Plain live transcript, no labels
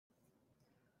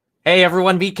Hey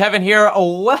everyone, Meet Kevin here.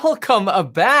 Welcome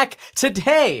back.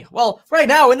 Today, well, right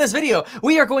now in this video,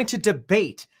 we are going to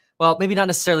debate, well, maybe not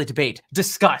necessarily debate,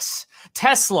 discuss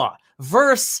Tesla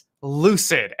versus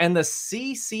Lucid and the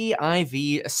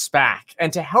CCIV SPAC.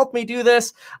 And to help me do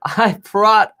this, I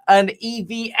brought an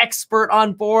EV expert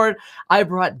on board. I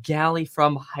brought Gally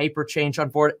from HyperChange on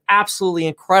board. Absolutely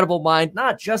incredible mind,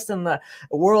 not just in the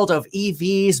world of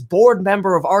EVs, board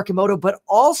member of Archimoto, but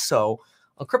also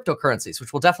on cryptocurrencies,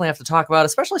 which we'll definitely have to talk about,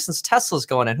 especially since Tesla's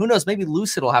going in. Who knows? Maybe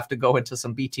Lucid will have to go into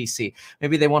some BTC.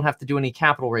 Maybe they won't have to do any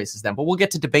capital raises then, but we'll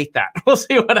get to debate that. We'll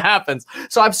see what happens.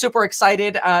 So I'm super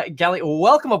excited. Gally,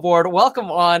 welcome aboard. Welcome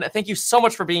on. Thank you so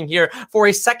much for being here for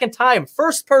a second time.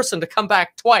 First person to come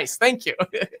back twice. Thank you.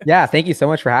 Yeah, thank you so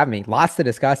much for having me. Lots to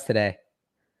discuss today.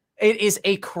 It is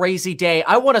a crazy day.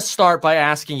 I want to start by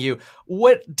asking you,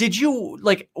 what did you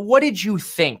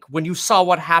think when you saw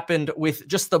what happened with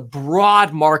just the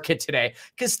broad market today?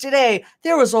 Because today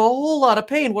there was a whole lot of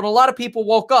pain. When a lot of people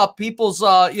woke up, people's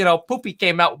poopy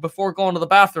came out before going to the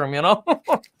bathroom,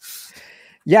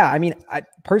 Yeah, I mean,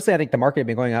 personally, I think the market had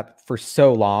been going up for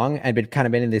so long and been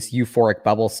in this euphoric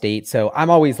bubble state. So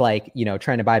I'm always trying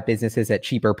to buy businesses at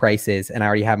cheaper prices, and I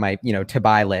already have my, to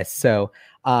buy list. So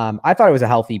I thought it was a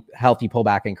healthy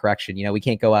pullback and correction. We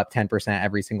can't go up 10%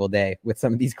 every single day with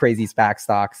some of these crazy SPAC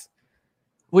stocks.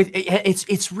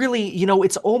 It's really,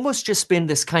 it's almost just been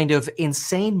this kind of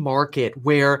insane market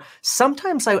where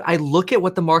sometimes I look at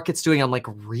what the market's doing. I'm like,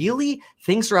 really?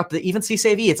 Things are up. Even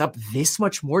CCIV, it's up this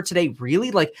much more today. Really?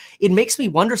 Like, it makes me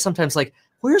wonder sometimes, like,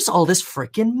 where's all this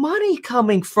freaking money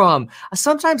coming from?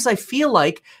 Sometimes I feel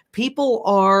like people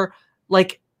are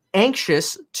like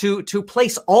anxious to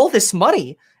place all this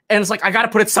money. And it's like, I got to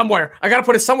put it somewhere. I got to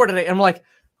put it somewhere today. And I'm like,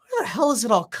 where the hell is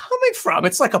it all coming from?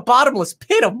 It's like a bottomless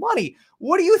pit of money.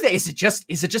 What do you think? Is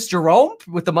it just Jerome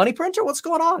with the money printer? What's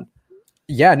going on?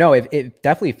 Yeah, no, it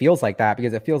definitely feels like that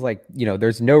because it feels like,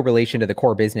 there's no relation to the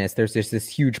core business. There's just this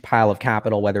huge pile of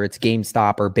capital, whether it's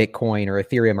GameStop or Bitcoin or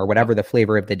Ethereum or whatever the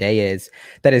flavor of the day is,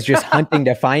 that is just hunting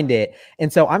to find it.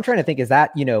 And so I'm trying to think, is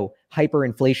that,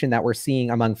 hyperinflation that we're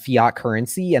seeing among fiat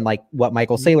currency and like what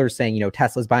Michael Saylor's saying,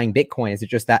 Tesla's buying Bitcoin? Is it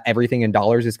just that everything in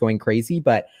dollars is going crazy?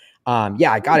 But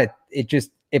yeah, I got it.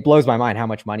 It blows my mind how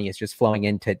much money is just flowing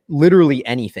into literally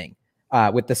anything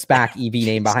with the SPAC EV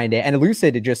name behind it. And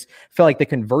Lucid, it just felt like the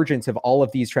convergence of all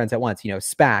of these trends at once,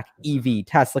 SPAC, EV,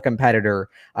 Tesla competitor,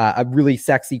 a really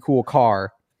sexy, cool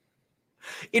car.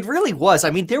 It really was. I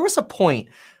mean, there was a point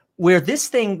where this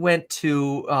thing went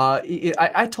to,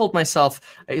 I told myself,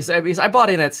 because I bought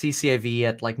in at CCIV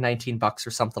at like $19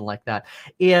 or something like that.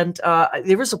 And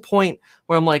there was a point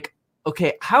where I'm like,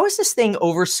 okay, how is this thing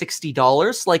over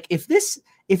 $60? Like, if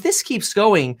this keeps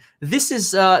going, this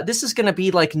is going to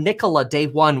be like Nikola day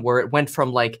one, where it went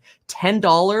from like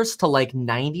 $10 to like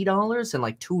 $90 in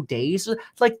like 2 days.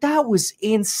 Like, that was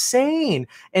insane.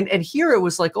 And here it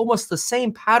was like almost the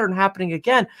same pattern happening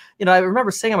again. I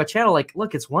remember saying on my channel, like,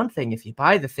 look, it's one thing if you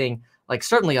buy the thing like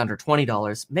certainly under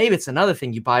 $20. Maybe it's another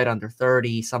thing you buy it under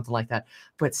 30, something like that.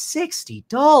 But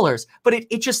 $60. But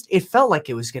it felt like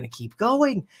it was going to keep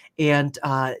going. And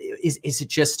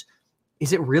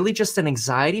is it really just an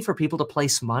anxiety for people to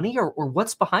place money, or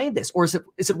what's behind this? Or is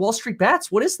it Wall Street bets?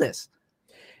 What is this?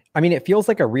 I mean, it feels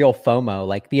like a real FOMO.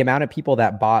 Like, the amount of people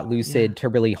that bought Lucid to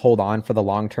really hold on for the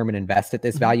long term and invest at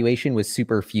this valuation was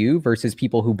super few versus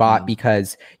people who bought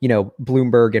because,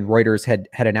 Bloomberg and Reuters had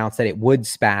announced that it would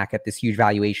SPAC at this huge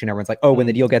valuation. Everyone's like, oh, when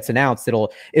the deal gets announced,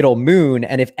 it'll moon.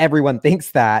 And if everyone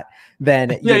thinks that,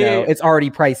 then it's already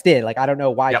priced in. Like, I don't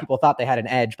know why people thought they had an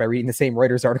edge by reading the same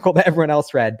Reuters article that everyone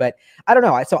else read, but I don't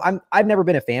know. So I've never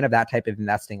been a fan of that type of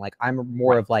investing. Like, I'm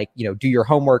more of like, do your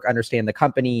homework, understand the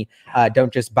company,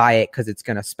 don't just buy it because it's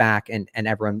going to SPAC and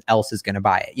everyone else is going to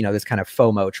buy it. This kind of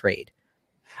FOMO trade.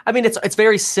 I mean, it's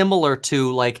very similar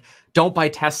to like, don't buy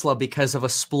Tesla because of a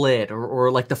split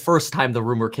or like the first time the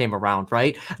rumor came around,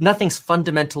 right? Nothing's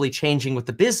fundamentally changing with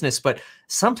the business, but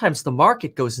sometimes the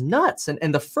market goes nuts.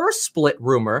 And the first split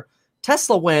rumor,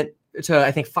 Tesla went to,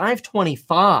 I think,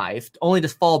 525, only to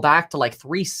fall back to like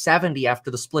 370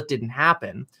 after the split didn't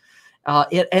happen.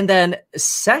 And then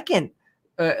second,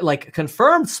 like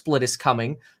confirmed split is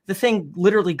coming, the thing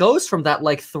literally goes from that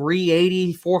like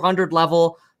 380, 400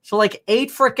 level to like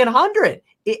 800.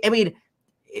 I mean,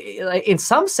 in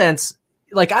some sense,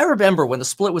 like, I remember when the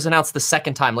split was announced the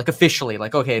second time, like officially,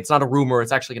 like, okay, it's not a rumor,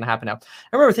 it's actually going to happen now.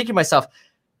 I remember thinking to myself,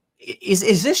 is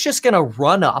this just going to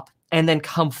run up and then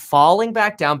come falling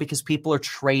back down because people are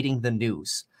trading the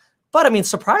news? But I mean,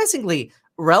 surprisingly,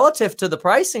 relative to the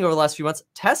pricing over the last few months,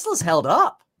 Tesla's held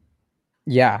up.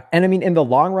 Yeah. And I mean, in the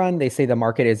long run, they say the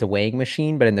market is a weighing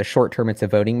machine, but in the short term, it's a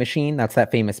voting machine. That's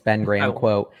that famous Ben Graham Oh,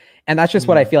 quote. And that's just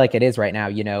what I mm, feel like it is right now.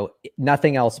 You know,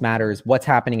 nothing else matters. What's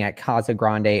happening at Casa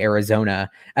Grande, Arizona,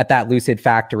 at that Lucid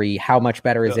factory? How much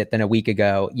better is yeah. it than a week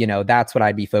ago? You know, that's what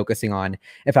I'd be focusing on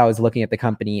if I was looking at the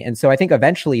company. And so I think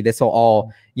eventually this will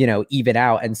all, you know, even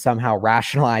out and somehow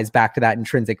rationalize back to that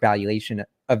intrinsic valuation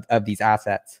of these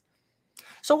assets.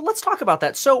 So let's talk about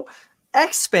that. So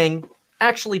Xpeng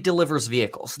actually delivers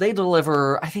vehicles. They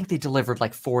deliver, I think they delivered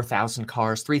like 4,000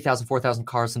 cars, 3,000, 4,000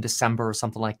 cars in December or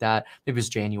something like that. Maybe it was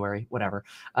January, whatever.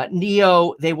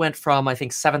 Neo, they went from, I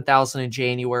think, 7,000 in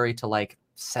January to like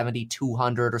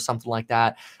 7,200 or something like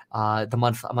that. A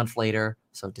month later,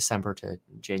 so December to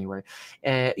January.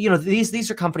 You know,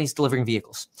 these are companies delivering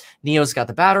vehicles. Neo's got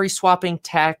the battery swapping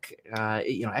tech.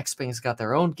 You know, Xpeng's got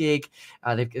their own gig.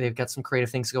 They've got some creative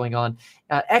things going on.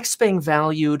 Xpeng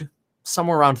valued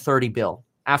somewhere around 30 bill.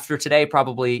 After today,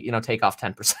 probably, you know, take off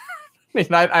 10%. I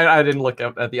mean, I didn't look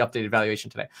at the updated valuation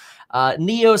today.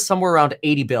 Neo somewhere around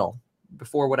 80 bill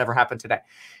before whatever happened today.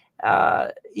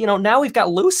 You know, now we've got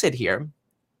Lucid here.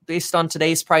 Based on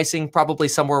today's pricing, probably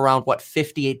somewhere around, what,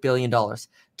 $58 billion.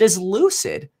 Does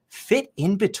Lucid fit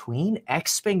in between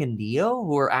Xpeng and Neo,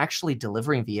 who are actually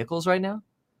delivering vehicles right now?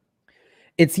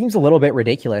 It seems a little bit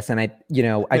ridiculous. And I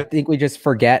Yeah. think we just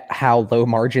forget how low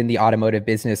margin the automotive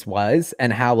business was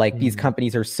and how like these Mm,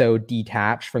 companies are so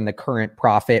detached from the current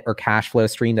profit or cash flow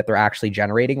stream that they're actually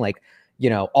generating. Like, you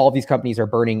know, all of these companies are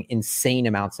burning insane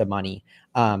amounts of money.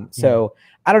 mm. So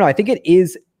I don't know. I think it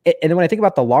is. And then when I think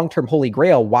about the long-term holy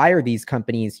grail, why are these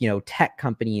companies, you know, tech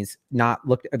companies they're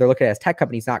looked at as tech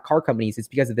companies, not car companies. It's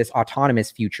because of this autonomous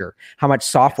future. How much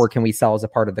software Yes. can we sell as a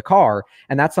part of the car?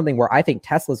 And that's something where I think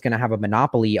Tesla's going to have a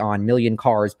monopoly on million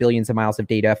cars, billions of miles of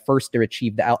data, first to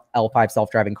achieve the L5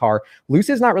 self-driving car.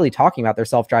 Lucid's not really talking about their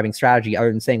self-driving strategy other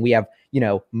than saying we have, you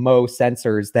know, more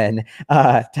sensors than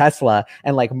Tesla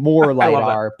and like more I love that.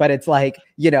 LiDAR. But it's like,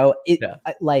 you know, Yeah.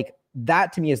 like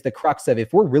that to me is the crux of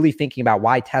if we're really thinking about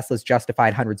why Tesla's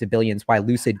justified hundreds of billions, why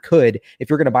Lucid could, if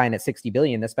you're going to buy in at 60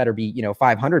 billion, this better be, you know,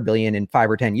 500 billion in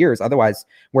 5 or 10 years. Otherwise,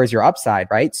 where's your upside,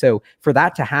 right? So for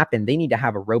that to happen, they need to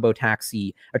have a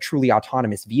robo-taxi, a truly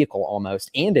autonomous vehicle almost,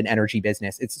 and an energy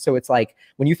business. It's like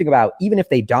when you think about, even if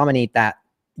they dominate that,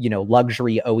 you know,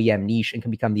 luxury OEM niche and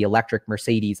can become the electric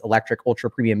Mercedes, electric ultra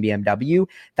premium BMW,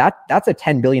 that's a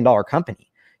 $10 billion company.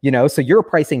 You know, so you're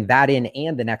pricing that in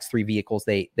and the next 3 vehicles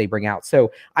they bring out.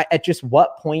 So at just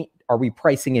what point are we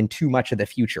pricing in too much of the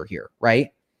future here, right?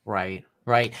 Right.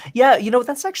 Right. Yeah, you know,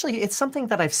 that's actually, it's something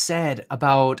that I've said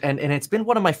about, and it's been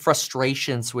one of my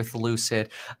frustrations with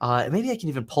Lucid. Maybe I can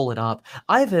even pull it up.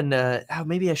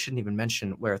 Maybe I shouldn't even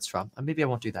mention where it's from. Maybe I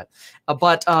won't do that.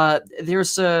 But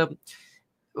there's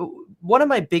one of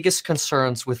my biggest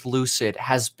concerns with Lucid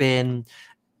has been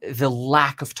the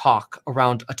lack of talk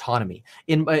around autonomy.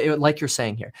 Like you're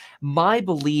saying here, my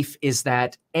belief is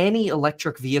that any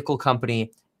electric vehicle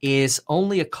company is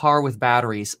only a car with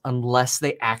batteries unless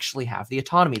they actually have the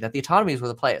autonomy, that the autonomy is where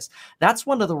the play is. That's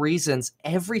one of the reasons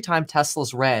every time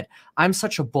Tesla's red, I'm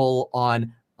such a bull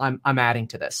on I'm adding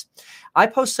to this. I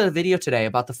posted a video today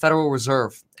about the Federal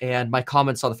Reserve and my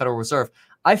comments on the Federal Reserve.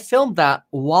 I filmed that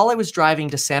while I was driving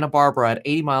to Santa Barbara at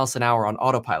 80 miles an hour on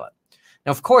autopilot.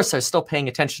 Now, of course, I was still paying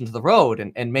attention to the road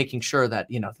and making sure that,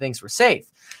 you know, things were safe.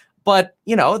 But,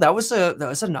 you know, that was a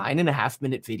 9.5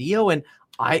 minute video. And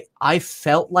I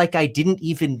felt like I didn't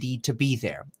even need to be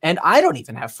there. And I don't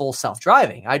even have full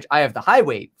self-driving. I have the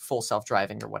highway full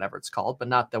self-driving or whatever it's called, but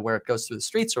not the where it goes through the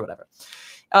streets or whatever.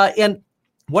 And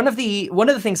one of the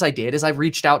things I did is I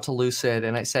reached out to Lucid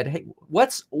and I said, "Hey,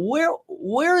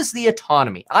 where is the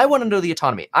autonomy? I want to know the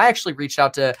autonomy." I actually reached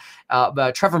out to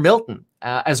Trevor Milton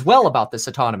as well about this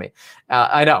autonomy.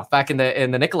 I know, back in the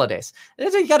Nikola days,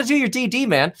 you got to do your DD,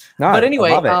 man. No, But I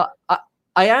anyway, love it.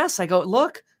 I asked, I go,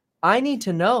 look, I need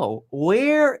to know,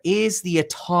 where is the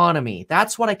autonomy?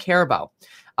 That's what I care about.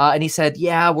 And he said,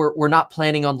 yeah, we're not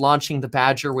planning on launching the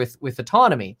Badger with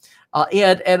autonomy.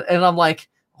 And I'm like,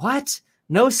 what?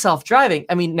 No self-driving.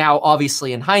 I mean, now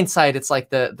obviously in hindsight, it's like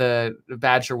the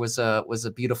Badger was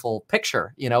a beautiful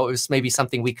picture. You know, it was maybe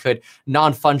something we could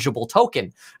non-fungible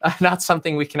token, not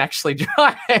something we can actually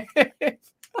drive.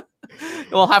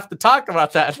 We'll have to talk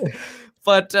about that.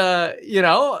 But you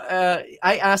know,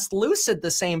 I asked Lucid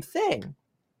the same thing.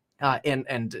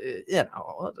 And you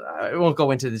know, I won't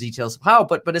go into the details of how,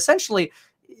 but essentially,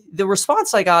 the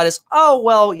response I got is, oh,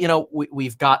 well, you know,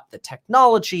 we've got the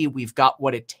technology, we've got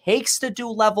what it takes to do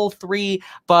level 3,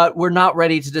 but we're not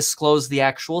ready to disclose the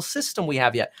actual system we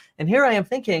have yet. And here I am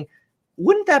thinking,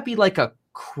 wouldn't that be like a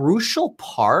crucial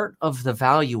part of the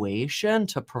valuation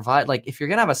to provide, like, if you're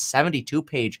going to have a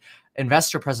 72-page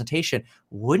investor presentation,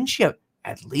 wouldn't you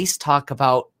at least talk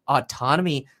about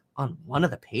autonomy on one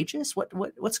of the pages?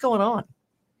 What's going on?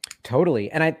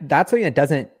 Totally. And that's something that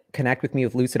doesn't connect with me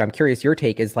with Lucid. I'm curious, your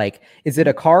take is like, is it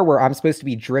a car where I'm supposed to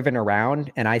be driven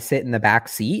around and I sit in the back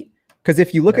seat? Because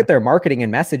if you look at their marketing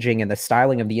and messaging and the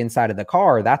styling of the inside of the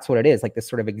car, that's what it is, like this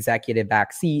sort of executive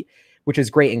back seat, which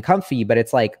is great and comfy, but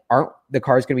it's like, aren't the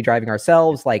cars going to be driving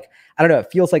ourselves? Like, I don't know.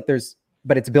 It feels like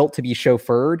but it's built to be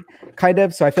chauffeured kind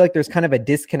of. So I feel like there's kind of a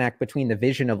disconnect between the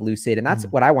vision of Lucid. And that's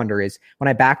what I wonder is, when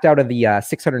I backed out of the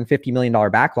 $650 million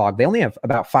backlog, they only have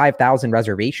about 5,000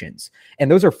 reservations,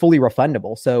 and those are fully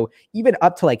refundable. So even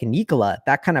up to like Nikola,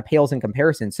 that kind of pales in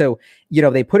comparison. So,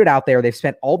 they put it out there, they've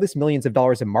spent all this millions of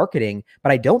dollars in marketing,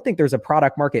 but I don't think there's a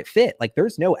product market fit. Like,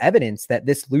 there's no evidence that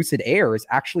this Lucid Air is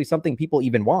actually something people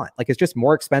even want. Like, it's just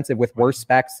more expensive with worse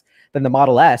specs than the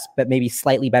Model S, but maybe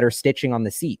slightly better stitching on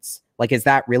the seats. Like, is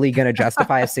that really going to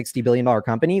justify a $60 billion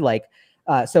company? Like,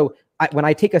 when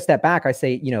I take a step back, I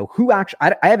say, who actually,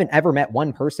 I haven't ever met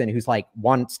one person who's like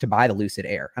wants to buy the Lucid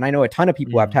Air. And I know a ton of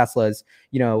people who have Teslas.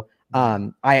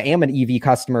 I am an EV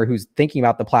customer who's thinking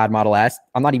about the Plaid Model S.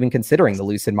 I'm not even considering the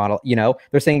Lucid model.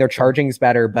 They're saying their charging is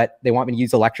better, but they want me to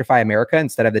use Electrify America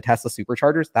instead of the Tesla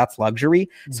superchargers. That's luxury.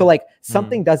 So like,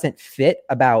 something doesn't fit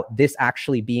about this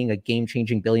actually being a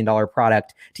game-changing billion-dollar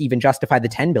product to even justify the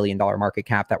 $10 billion market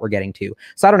cap that we're getting to.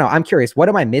 So I don't know. I'm curious, what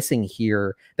am I missing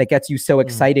here that gets you so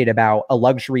excited about a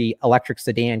luxury electric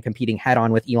sedan competing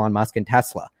head-on with Elon Musk and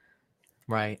Tesla?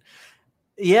 Right.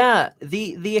 Yeah,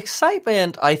 the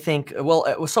excitement, I think,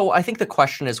 so I think the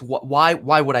question is, why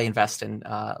would I invest in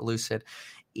Lucid?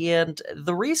 And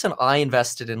the reason I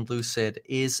invested in Lucid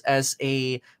is as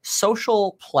a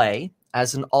social play,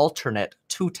 as an alternate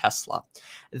to Tesla.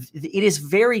 It is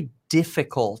very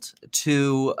difficult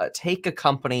to take a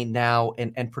company now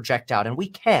and project out, and we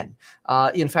can.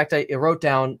 In fact, I wrote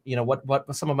down,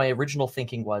 what some of my original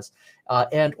thinking was,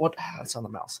 and what it's on the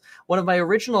mouse. Some of my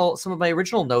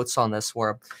original notes on this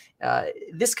were,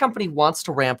 this company wants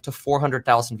to ramp to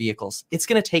 400,000 vehicles. It's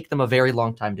going to take them a very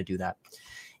long time to do that.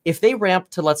 If they ramp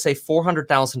to, let's say,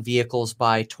 400,000 vehicles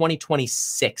by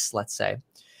 2026, let's say,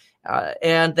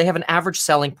 and they have an average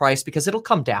selling price, because it'll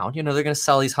come down. They're going to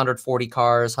sell these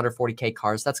 140K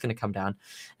cars. That's going to come down.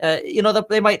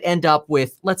 They might end up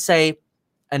with, let's say,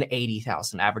 an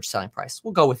 80,000 average selling price.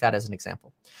 We'll go with that as an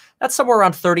example. That's somewhere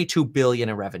around 32 billion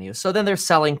in revenue. So then they're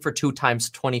selling for 2 times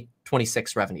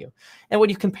 2026 revenue. And when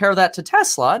you compare that to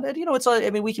Tesla,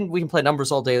 we can play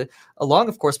numbers all day long,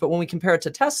 of course, but when we compare it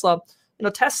to Tesla,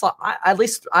 Tesla, at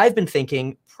least I've been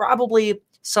thinking probably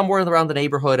somewhere around the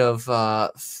neighborhood of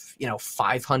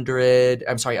 5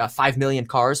 million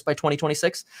cars by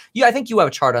 2026. Yeah, I think you have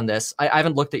a chart on this. I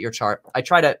haven't looked at your chart. I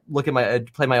try to look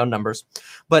at play my own numbers,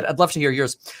 but I'd love to hear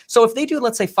yours. So if they do,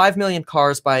 let's say, 5 million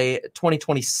cars by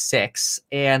 2026,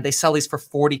 and they sell these for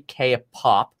 40K a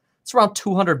pop, it's around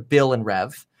 200 bill in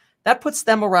rev. That puts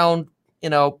them around,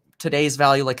 today's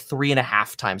value, like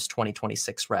 3.5 times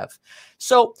 2026 rev.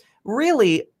 So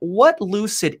really, what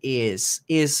Lucid is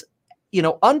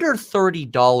under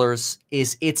 $30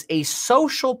 it's a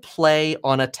social play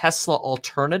on a Tesla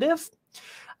alternative.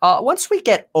 Once we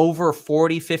get over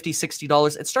 $40, $50,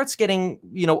 $60, it starts getting,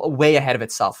 way ahead of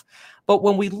itself. But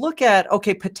when we look at,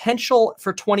 potential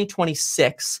for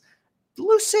 2026,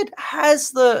 Lucid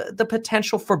has the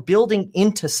potential for building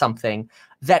into something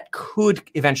that could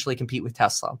eventually compete with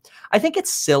Tesla. I think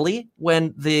it's silly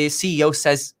when the CEO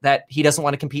says that he doesn't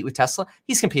want to compete with Tesla.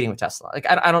 He's competing with Tesla. Like,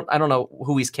 I don't know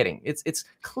who he's kidding. It's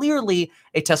clearly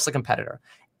a Tesla competitor.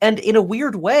 And in a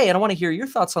weird way, and I want to hear your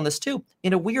thoughts on this too,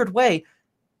 in a weird way,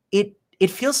 it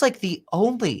feels like the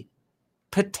only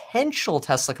potential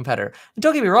Tesla competitor. And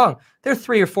don't get me wrong, they're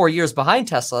 3 or 4 years behind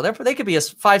Tesla. They could be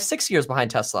 5, 6 years behind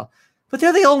Tesla. But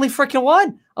they're the only freaking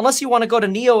one, unless you want to go to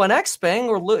NIO and Xpeng,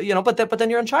 or but then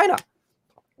you're in China.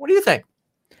 What do you think?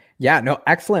 Yeah, no,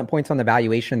 excellent points on the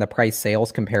valuation, the price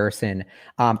sales comparison.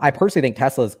 I personally think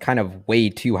Tesla is kind of way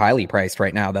too highly priced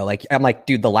right now, though. Like, I'm like,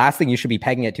 dude, the last thing you should be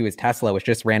pegging it to is Tesla, which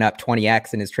just ran up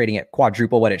 20x and is trading at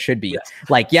quadruple what it should be. Yes.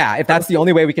 Like, yeah, if that's the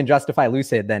only way we can justify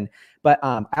Lucid, then. But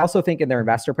I also think in their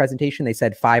investor presentation, they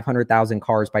said 500,000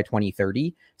 cars by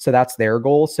 2030. So that's their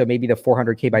goal. So maybe the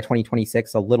 400K by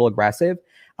 2026, a little aggressive.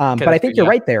 But I think you're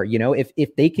right there.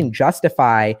 If they can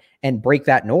justify and break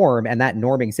that norm, and that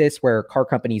norm exists where car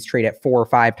companies trade at 4 or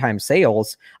 5 times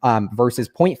sales versus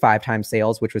 0.5 times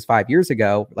sales, which was 5 years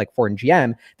ago, like Ford and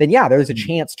GM, then yeah, there's a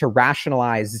chance to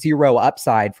rationalize zero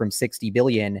upside from 60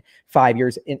 billion 5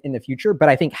 years in the future. But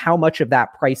I think how much of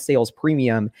that price sales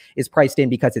premium is priced in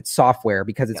because it's software software,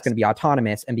 because it's going to be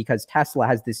autonomous, and because Tesla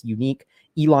has this unique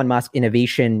Elon Musk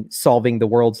innovation solving the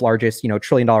world's largest, $1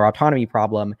 trillion autonomy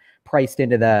problem priced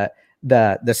into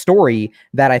the story,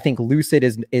 that I think Lucid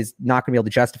is not going to be able to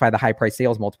justify the high price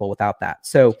sales multiple without that.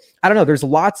 So I don't know. There's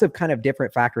lots of kind of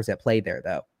different factors at play there,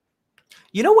 though.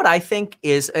 You know what I think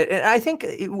is, I think,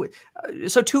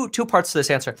 so two parts to this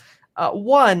answer.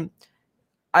 One,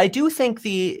 I do think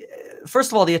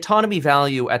first of all, the autonomy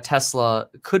value at Tesla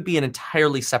could be an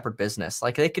entirely separate business.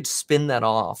 Like they could spin that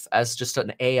off as just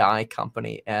an AI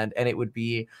company, and it would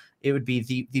be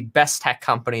the best tech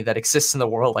company that exists in the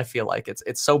world. I feel like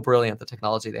it's so brilliant, the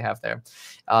technology they have there.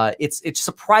 It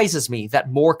surprises me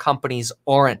that more companies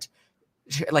aren't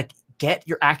like, get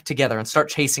your act together and start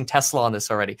chasing Tesla on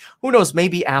this already. Who knows?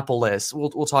 Maybe Apple is.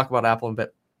 We'll talk about Apple in a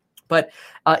bit. But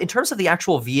in terms of the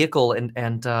actual vehicle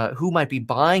and who might be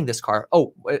buying this car,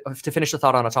 to finish the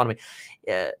thought on autonomy,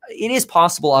 it is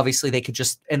possible, obviously, they could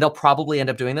just, and they'll probably end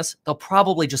up doing this, they'll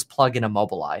probably just plug in a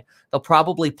Mobileye. They'll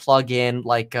probably plug in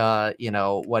like,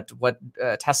 what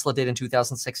Tesla did in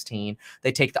 2016.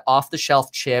 They take the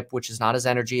off-the-shelf chip, which is not as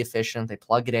energy efficient. They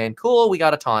plug it in. Cool, we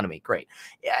got autonomy. Great.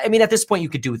 I mean, at this point, you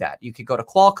could do that. You could go to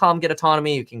Qualcomm, get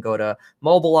autonomy. You can go to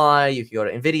Mobileye. You can go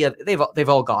to NVIDIA. They've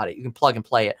all got it. You can plug and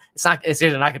play it. It's not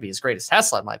going to be as great as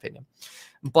Tesla, in my opinion.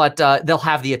 But they'll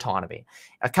have the autonomy,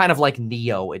 kind of like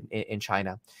NIO in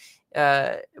China.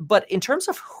 But in terms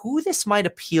of who this might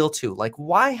appeal to, like,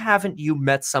 why haven't you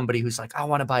met somebody who's like, I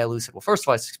want to buy a Lucid? Well, first of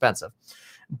all, it's expensive.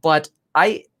 But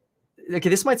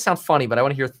this might sound funny, but I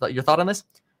want to hear your thought on this.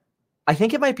 I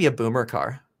think it might be a boomer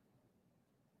car.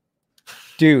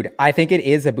 Dude, I think it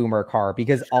is a boomer car,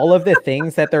 because all of the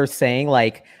things that they're saying,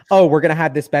 like, oh, we're going to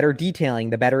have this better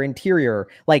detailing, the better interior.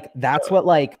 Like, that's what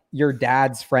like your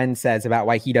dad's friend says about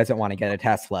why he doesn't want to get a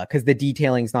Tesla, because the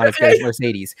detailing's not as good as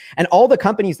Mercedes. And all the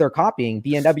companies they're copying,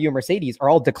 BMW and Mercedes, are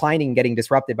all declining and getting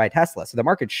disrupted by Tesla. So the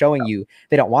market's showing you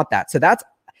they don't want that. So that's,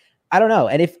 I don't know.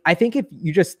 And I think if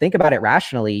you just think about it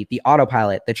rationally, the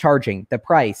autopilot, the charging, the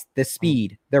price, the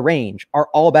speed, the range are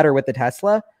all better with the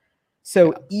Tesla.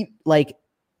 So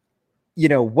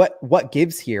what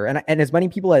gives here? And as many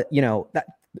people, that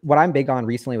what I'm big on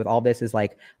recently with all this is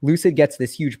like Lucid gets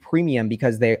this huge premium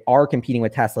because they are competing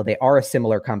with Tesla. They are a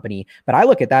similar company, but I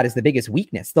look at that as the biggest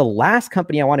weakness. The last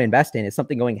company I want to invest in is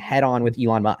something going head on with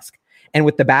Elon Musk. And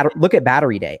with the battery, look at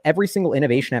Battery Day. Every single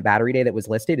innovation at Battery Day that was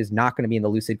listed is not going to be in the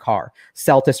Lucid car.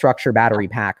 Cell to structure battery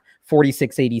pack,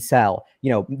 4680 cell,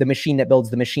 the machine that builds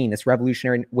the machine, this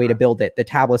revolutionary way to build it, the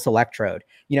tabless electrode.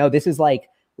 This is like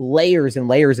layers and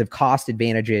layers of cost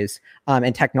advantages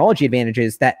and technology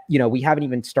advantages that, we haven't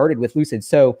even started with Lucid.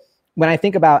 So when I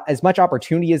think about as much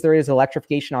opportunity as there is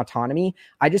electrification autonomy,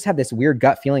 I just have this weird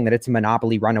gut feeling that it's a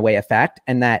monopoly runaway effect,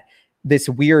 and that this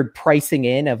weird pricing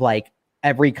in of like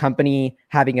every company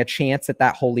having a chance at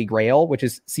that holy grail, which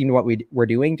is seemed what we're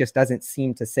doing, just doesn't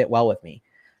seem to sit well with me.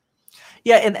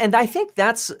 Yeah, and I think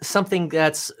that's something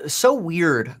that's so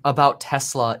weird about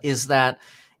Tesla, is that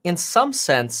in some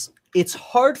sense, it's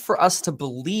hard for us to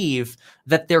believe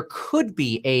that there could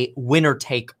be a winner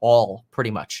take all,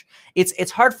 pretty much.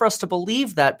 It's hard for us to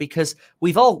believe that, because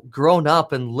we've all grown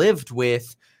up and lived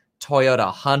with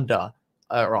Toyota, Hyundai,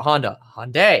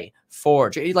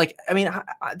 Ford. Like, I mean,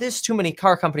 there's too many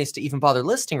car companies to even bother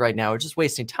listing right now. We're just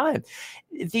wasting time.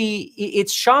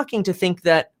 It's shocking to think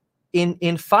that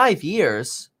in 5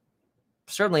 years,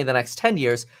 certainly the next 10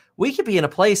 years, we could be in a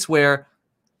place where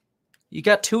you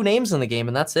got two names in the game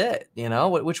and that's it.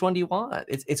 Which one do you want?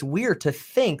 It's weird to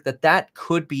think that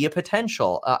could be a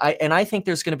potential. I think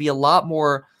there's going to be a lot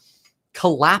more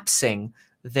collapsing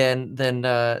than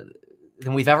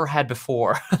we've ever had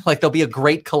before. Like, there'll be a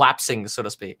great collapsing, so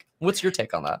to speak. What's your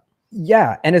take on that?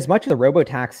 Yeah. And as much as the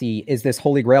robotaxi is this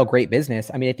holy grail great business,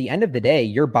 I mean, at the end of the day,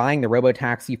 you're buying the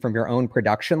robotaxi from your own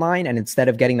production line. And instead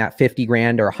of getting that 50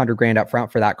 grand or 100 grand up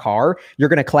front for that car, you're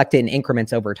going to collect it in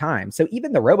increments over time. So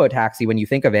even the robotaxi, when you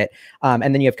think of it, and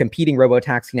then you have competing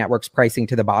robotaxi networks pricing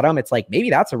to the bottom, it's like, maybe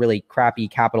that's a really crappy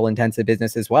capital intensive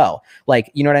business as well.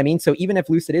 Like, you know what I mean? So even if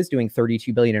Lucid is doing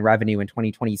 32 billion in revenue in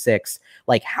 2026,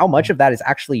 like how much of that is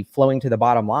actually flowing to the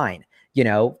bottom line?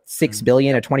 6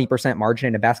 billion, a 20% margin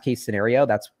in a best case scenario,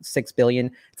 that's 6 billion.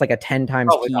 It's like a 10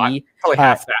 times PE. Probably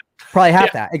half that. Probably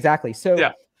half that. Exactly. So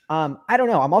I don't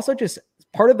know. I'm also just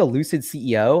part of the Lucid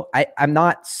CEO. I'm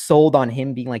not sold on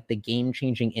him being like the game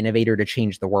changing innovator to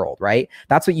change the world, right?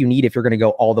 That's what you need if you're going to go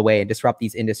all the way and disrupt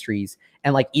these industries.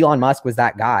 And like Elon Musk was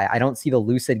that guy. I don't see the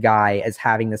Lucid guy as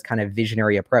having this kind of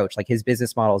visionary approach. Like his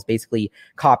business model is basically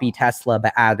copy Tesla,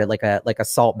 but add like a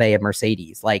Salt Bay of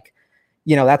Mercedes. Like,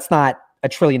 that's not a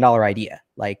 $1 trillion idea.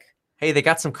 Like, hey, they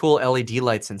got some cool LED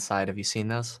lights inside. Have you seen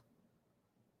those?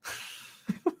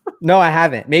 No, I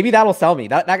haven't. Maybe that'll sell me.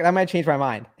 That might change my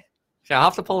mind. Yeah, I'll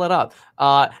have to pull that up.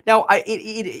 Now,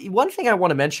 one thing I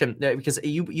want to mention, because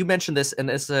you mentioned this, and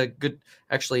it's a good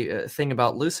actually thing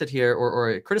about Lucid here,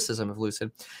 or a criticism of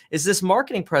Lucid, is this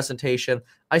marketing presentation.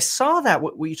 I saw that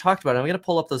what you talked about. I'm going to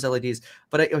pull up those LEDs,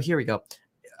 but here we go.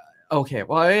 Okay,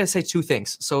 well, I gotta say two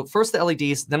things. So first the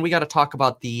LEDs, then we got to talk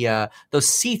about the those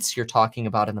seats you're talking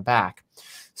about in the back.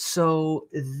 So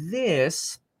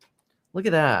this, look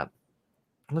at that.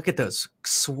 Look at those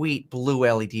sweet blue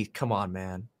LEDs. Come on,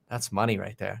 man. That's money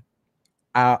right there.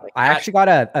 I actually got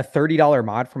a $30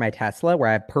 mod for my Tesla where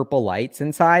I have purple lights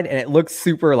inside, and it looks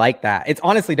super like that. It's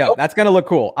honestly dope. That's going to look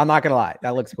cool. I'm not going to lie.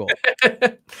 That looks cool.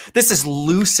 This is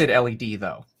Lucid LED,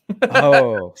 though.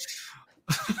 Oh.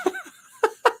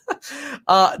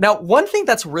 Now, one thing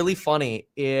that's really funny,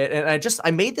 and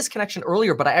I made this connection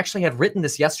earlier, but I actually had written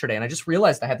this yesterday, and I just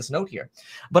realized I had this note here.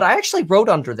 But I actually wrote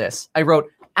under this, I wrote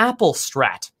Apple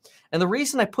Strat. And the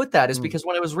reason I put that is because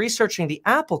when I was researching the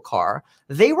Apple car,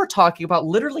 they were talking about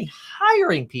literally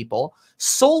hiring people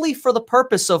solely for the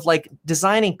purpose of like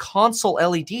designing console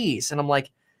LEDs. And I'm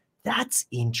like, that's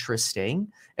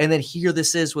interesting. And then here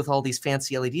this is with all these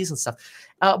fancy LEDs and stuff.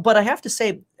 But I have to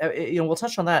say, we'll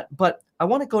touch on that. But I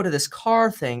want to go to this car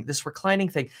thing, this reclining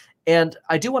thing. And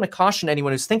I do want to caution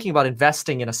anyone who's thinking about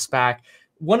investing in a SPAC.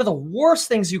 One of the worst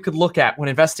things you could look at when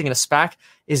investing in a SPAC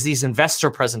is these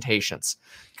investor presentations.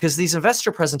 Because these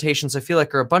investor presentations, I feel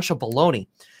like, are a bunch of baloney.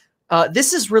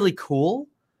 This is really cool,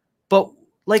 but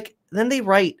like then they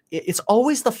write, it's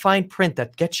always the fine print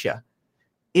that gets you.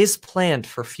 Is planned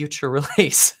for future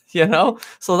release,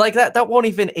 So like that won't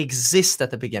even exist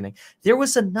at the beginning. There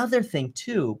was another thing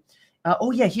too.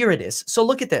 Here it is. So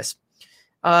look at this.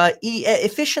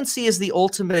 Efficiency is the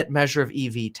ultimate measure of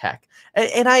EV tech.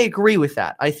 And I agree with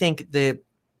that. I think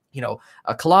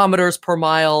kilometers per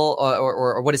mile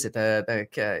or what is it?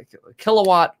 The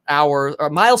kilowatt hour or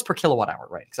miles per kilowatt hour,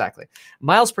 right? Exactly.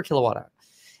 Miles per kilowatt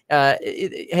hour.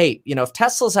 If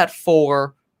Tesla's at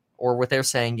 4, or what they're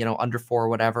saying, under 4 or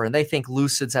whatever, and they think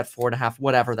Lucid's at 4.5,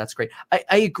 whatever, that's great.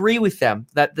 I agree with them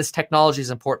that this technology is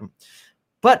important.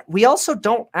 But we also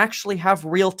don't actually have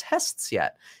real tests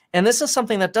yet. And this is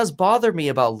something that does bother me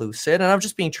about Lucid, and I'm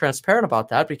just being transparent about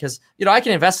that because, I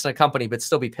can invest in a company but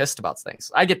still be pissed about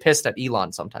things. I get pissed at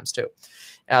Elon sometimes too.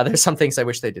 There's some things I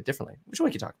wish they did differently, which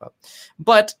we can talk about.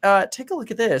 But take a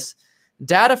look at this.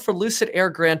 Data for Lucid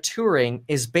Air Grand Touring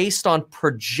is based on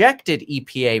projected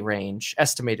EPA range,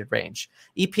 estimated range.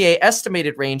 EPA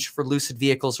estimated range for Lucid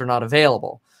vehicles are not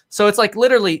available. So it's like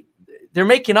literally they're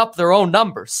making up their own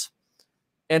numbers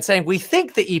and saying, we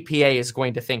think the EPA is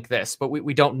going to think this, but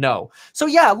we don't know. So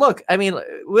yeah, look, I mean,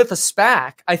 with a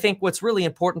SPAC, I think what's really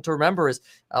important to remember is,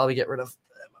 let me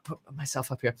put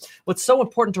myself up here. What's so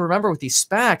important to remember with these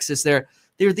SPACs is they're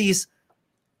these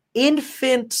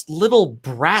infant little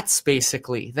brats,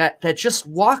 basically, that just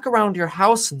walk around your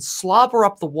house and slobber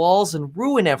up the walls and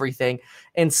ruin everything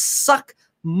and suck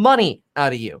money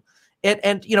out of you.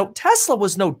 And Tesla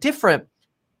was no different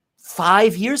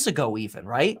 5 years ago even,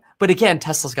 right? But again,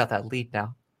 Tesla's got that lead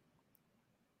now.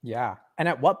 Yeah. And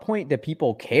at what point do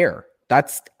people care?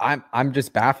 I'm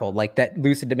just baffled. Like that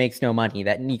Lucid makes no money,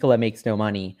 that Nikola makes no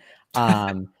money.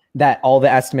 That all the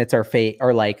estimates are fake,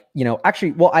 or like,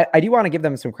 actually, well, I do want to give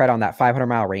them some credit on that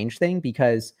 500-mile range thing,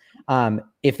 because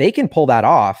if they can pull that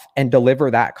off and deliver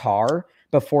that car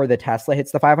before the Tesla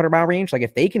hits the 500-mile range, like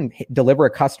if they can deliver a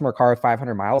customer car of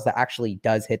 500 miles that actually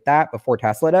does hit that before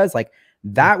Tesla does, like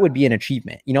that would be an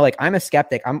achievement. Like I'm a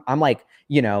skeptic. I'm like,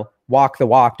 walk the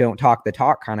walk, don't talk the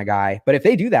talk kind of guy. But if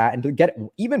they do that and get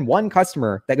even one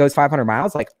customer that goes 500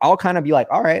 miles, like I'll kind of be like,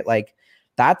 all right, like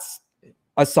that's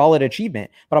a solid achievement.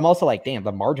 But I'm also like, damn,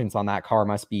 the margins on that car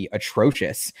must be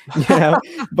atrocious,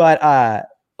 But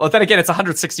well, then again, it's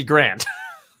 160 grand.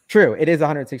 True, it is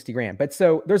 160 grand. But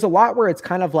so there's a lot where it's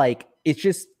kind of like, it's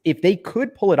just, if they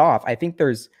could pull it off, I think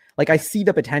there's like, I see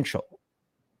the potential.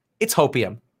 It's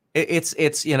hopium. It's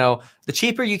the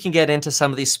cheaper you can get into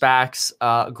some of these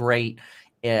SPACs, great.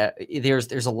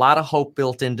 There's a lot of hope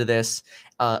built into this.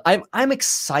 I'm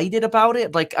excited about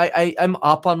it. Like I'm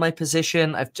up on my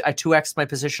position. I 2x'd my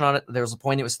position on it. There was a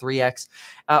point it was 3x.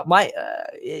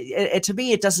 To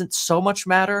me, it doesn't so much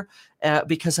matter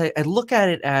because I look at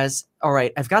it as, all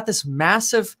right, I've got this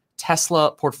massive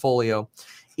Tesla portfolio,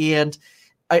 and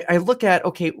I look at,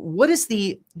 okay, what is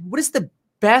the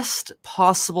best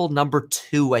possible number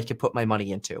 2 I could put my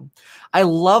money into? I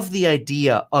love the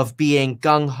idea of being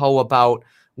gung-ho about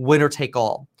winner take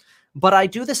all, but I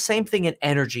do the same thing in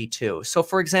energy too. So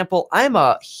for example, I'm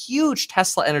a huge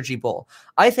Tesla energy bull.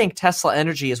 I think Tesla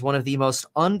energy is one of the most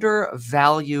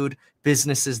undervalued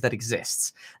businesses that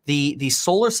exists. The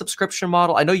solar subscription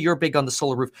model, I know you're big on the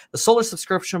solar roof. The solar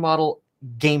subscription model,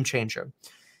 game changer.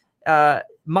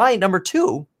 My number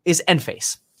 2 is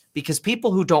Enphase, because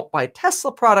people who don't buy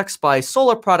Tesla products buy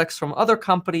solar products from other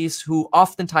companies who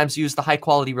oftentimes use the high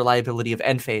quality reliability of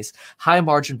Enphase, high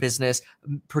margin business,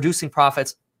 producing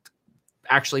profits,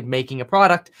 actually making a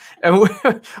product.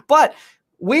 But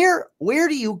where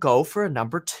do you go for a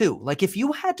number 2? Like, if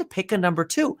you had to pick a number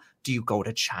 2, do you go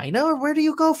to China, or where do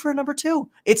you go for a number 2?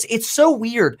 It's so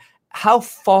weird how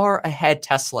far ahead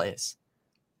Tesla is.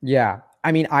 Yeah.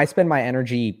 I mean, I spend my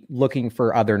energy looking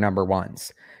for other number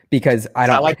 1s, because I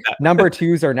don't like that. Number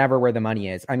 2s are never where the money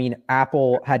is. I mean,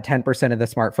 Apple had 10% of the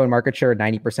smartphone market share,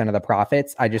 90% of the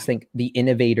profits. I just think the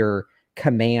innovator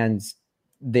commands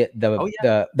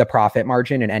the profit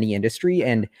margin in any industry.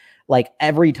 And like,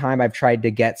 every time I've tried to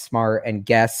get smart and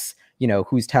guess,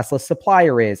 whose Tesla's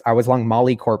supplier is, I was long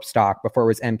Molycorp stock before it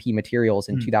was MP Materials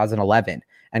in 2011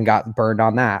 and got burned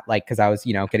on that. Like, cause I was,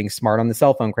 getting smart on the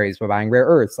cell phone craze by buying rare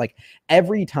earths. Like,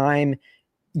 every time,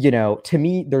 to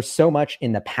me, there's so much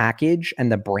in the package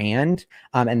and the brand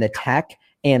and the tech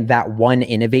and that one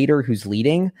innovator who's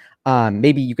leading.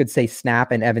 Maybe you could say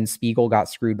Snap and Evan Spiegel got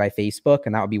screwed by Facebook,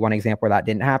 and that would be one example where that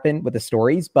didn't happen with the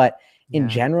stories. But in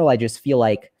general, I just feel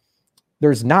like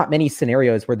there's not many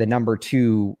scenarios where the number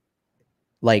 2,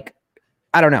 like,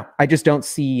 I don't know. I just don't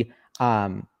see,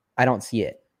 I don't see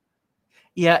it.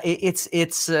 Yeah,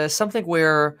 it's something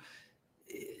where,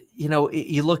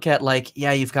 you look at, like,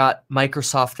 you've got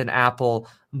Microsoft and Apple,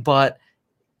 but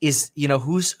is,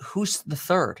 who's the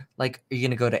third? Like, are you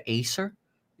going to go to Acer?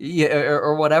 Yeah,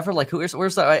 or whatever. Like, where's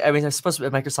the? I mean, I suppose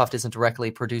Microsoft isn't directly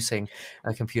producing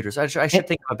computers. I should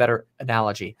think of a better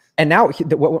analogy. And now,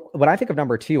 when I think of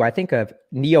number 2, I think of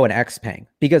Neo and Xpeng,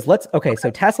 because so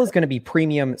Tesla's going to be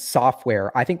premium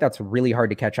software. I think that's really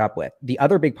hard to catch up with. The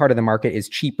other big part of the market is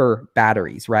cheaper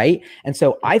batteries, right? And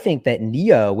so I think that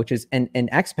Neo, which is and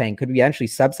Xpeng, could be eventually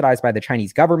subsidized by the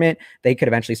Chinese government. They could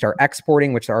eventually start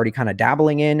exporting, which they're already kind of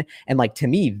dabbling in. And like, to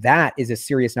me, that is a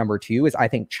serious number 2. Is I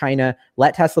think China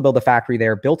let Tesla build a factory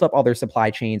there, built up all their supply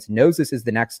chains, knows this is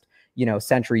the next,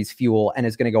 century's fuel, and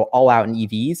is going to go all out in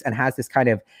EVs, and has this kind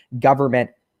of government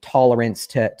tolerance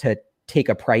to take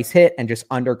a price hit and just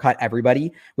undercut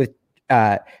everybody with.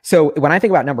 So when I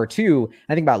think about number 2,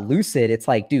 I think about Lucid. It's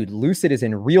like, dude, Lucid is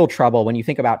in real trouble when you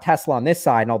think about Tesla on this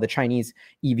side and all the Chinese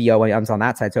EV OEMs on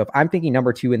that side. So if I'm thinking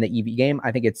number 2 in the EV game,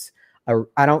 I think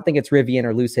I don't think it's Rivian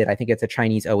or Lucid. I think it's a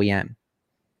Chinese OEM.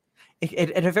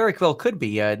 It very well could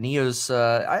be. Neos,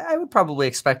 I would probably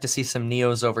expect to see some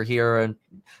Neos over here, and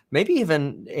maybe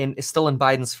even still in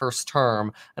Biden's first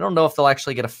term. I don't know if they'll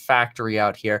actually get a factory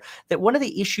out here. That one of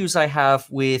the issues I have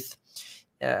with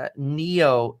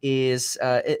Neo is,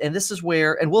 and this is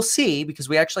where, and we'll see, because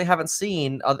we actually haven't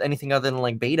seen anything other than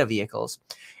like beta vehicles,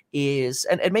 is,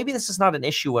 and maybe this is not an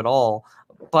issue at all,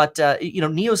 but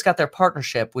Neo's got their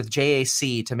partnership with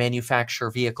JAC to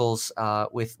manufacture vehicles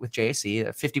with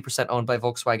JAC, 50% owned by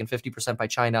Volkswagen, 50% by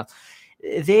China.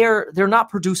 They're not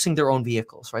producing their own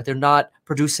vehicles, right? They're not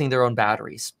producing their own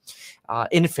batteries.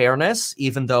 In fairness,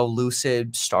 even though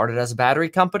Lucid started as a battery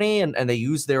company and they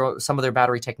use some of their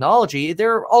battery technology,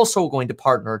 they're also going to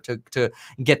partner to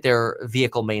get their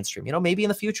vehicle mainstream. Maybe in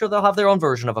the future they'll have their own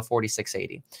version of a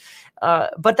 4680.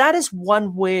 But that is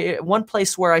one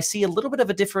place where I see a little bit of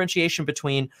a differentiation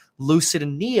between Lucid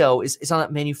and Neo is on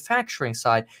that manufacturing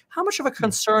side. How much of a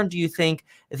concern do you think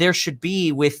there should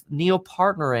be with Neo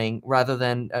partnering rather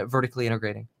than vertically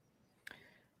integrating?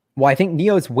 Well, I think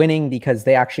Neo's winning because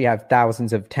they actually have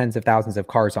tens of thousands of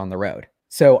cars on the road.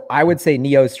 So I would say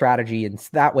Neo's strategy in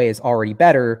that way is already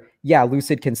better. Yeah,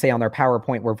 Lucid can say on their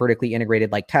PowerPoint, we're vertically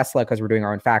integrated like Tesla because we're doing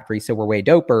our own factory, so we're way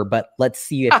doper. But let's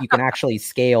see if you can actually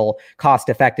scale cost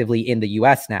effectively in the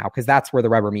US now, because that's where the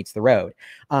rubber meets the road.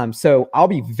 So I'll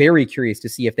be very curious to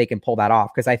see if they can pull that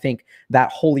off, because I think that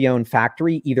wholly owned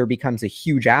factory either becomes a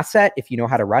huge asset if you know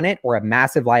how to run it, or a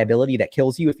massive liability that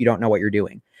kills you if you don't know what you're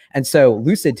doing. And so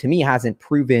Lucid, to me, hasn't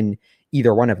proven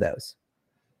either one of those.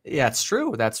 Yeah, it's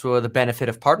true. That's where the benefit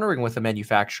of partnering with a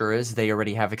manufacturer is. They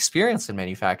already have experience in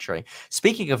manufacturing.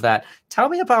 Speaking of that, tell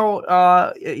me about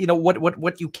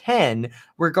what you can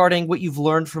regarding what you've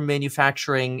learned from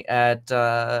manufacturing at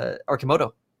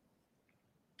Arcimoto.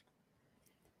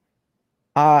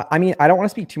 I mean, I don't want to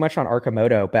speak too much on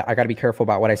Arcimoto, but I got to be careful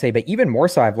about what I say. But even more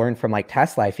so, I've learned from like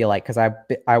Tesla, I feel like, because I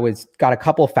got a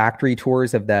couple factory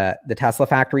tours of the Tesla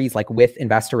factories, like with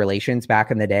investor relations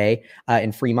back in the day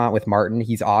in Fremont with Martin.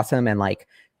 He's awesome. And like,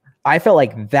 I felt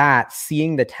like that,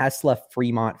 seeing the Tesla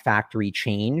Fremont factory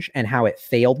change and how it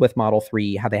failed with Model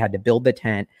 3, how they had to build the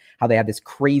tent, how they had this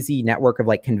crazy network of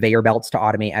like conveyor belts to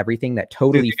automate everything that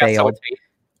totally failed.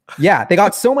 Yeah, they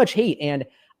got so much hate, and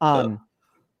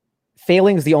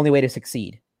failing is the only way to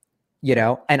succeed, you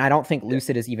know? And I don't think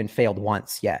Lucid has even failed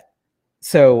once yet.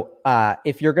 So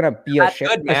if you're going to be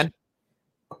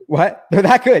what? They're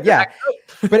that good. Yeah.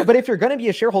 but if you're going to be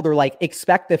a shareholder, like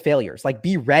expect the failures, like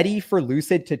be ready for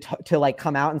Lucid to like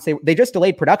come out and say they just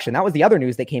delayed production. That was the other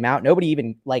news that came out. Nobody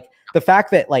even like the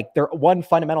fact that like their one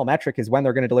fundamental metric is when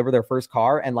they're going to deliver their first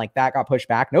car. And like that got pushed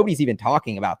back. Nobody's even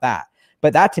talking about that.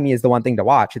 But that to me is the one thing to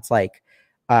watch. It's like,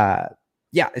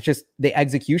 it's just the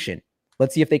execution.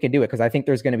 Let's see if they can do it. Cause I think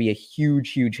there's going to be a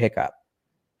huge, huge hiccup.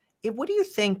 What do you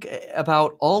think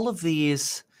about all of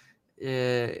these,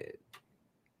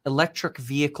 electric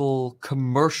vehicle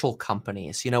commercial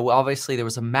companies? You know, obviously there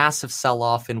was a massive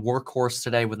sell-off in Workhorse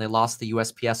today when they lost the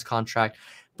USPS contract,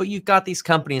 but you've got these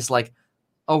companies like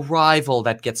Arrival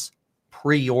that gets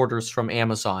pre-orders from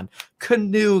Amazon.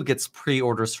 Canoe gets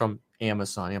pre-orders from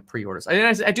Amazon. Pre-orders.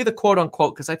 I do the quote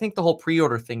unquote because I think the whole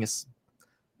pre-order thing is,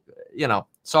 you know,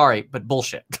 sorry, but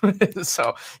bullshit.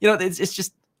 So, you know, it's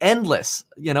just endless.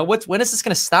 You know, when is this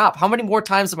going to stop? How many more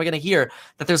times am I going to hear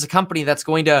that there's a company that's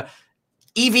going to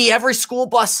EV every school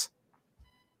bus?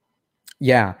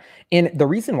 Yeah. And the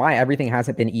reason why everything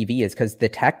hasn't been EV is because the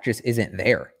tech just isn't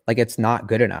there. Like it's not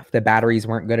good enough. The batteries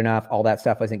weren't good enough. All that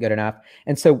stuff wasn't good enough.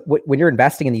 And so when you're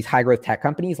investing in these high growth tech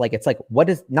companies, like it's like, what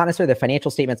is not necessarily the financial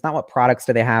statements, not what products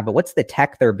do they have, but what's the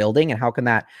tech they're building and how can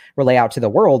that relay out to the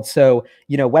world? So,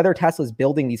 you know, whether Tesla's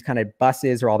building these kind of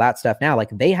buses or all that stuff now, like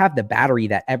they have the battery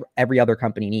that every other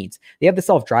company needs. They have the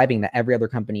self-driving that every other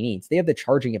company needs. They have the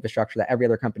charging infrastructure that every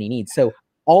other company needs. So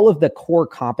all of the core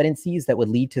competencies that would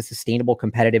lead to sustainable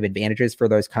competitive advantages for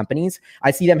those companies, I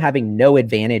see them having no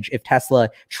advantage if Tesla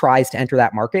tries to enter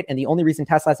that market. And the only reason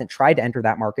Tesla hasn't tried to enter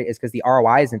that market is because the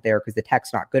ROI isn't there because the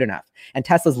tech's not good enough. And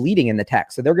Tesla's leading in the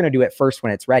tech. So they're going to do it first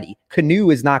when it's ready.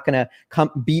 Canoe is not going to come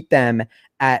beat them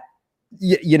at,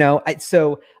 you know,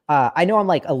 I know I'm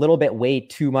like a little bit way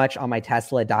too much on my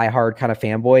Tesla diehard kind of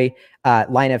fanboy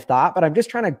line of thought, but I'm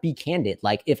just trying to be candid.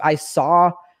 Like if I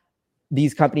saw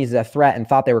these companies as a threat and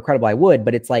thought they were credible, I would,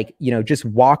 but it's like, you know, just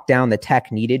walk down the tech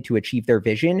needed to achieve their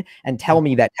vision and tell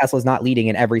me that Tesla's not leading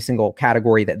in every single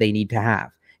category that they need to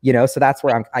have, you know? So that's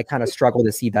where I kind of struggle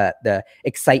to see the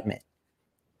excitement.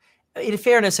 In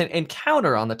fairness and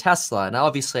counter on the Tesla, and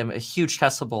obviously I'm a huge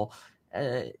Tesla bull,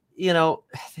 you know,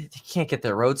 they can't get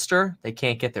their Roadster. They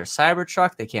can't get their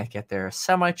Cybertruck. They can't get their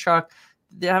semi-truck.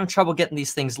 They're having trouble getting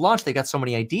these things launched. They got so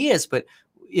many ideas, but,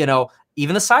 you know,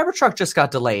 even the Cybertruck just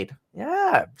got delayed.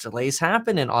 Yeah, delays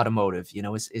happen in automotive. You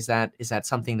know, is that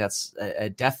something that's a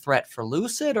death threat for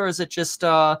Lucid, or is it just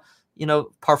you know,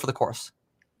 par for the course?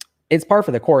 It's par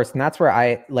for the course, and that's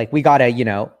where we gotta, you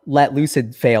know, let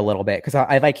Lucid fail a little bit because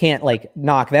I can't like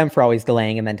knock them for always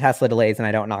delaying, and then Tesla delays and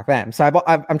I don't knock them. So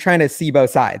I'm trying to see both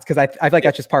sides because I feel like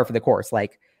that's just par for the course.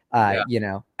 Like you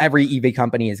know, every EV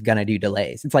company is going to do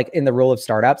delays. It's like in the rule of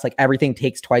startups, like everything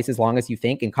takes twice as long as you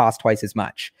think and costs twice as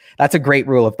much. That's a great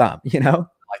rule of thumb, you know?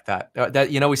 I like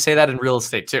that, you know, we say that in real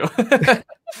estate too.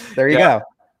 There you go.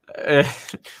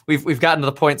 We've gotten to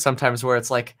the point sometimes where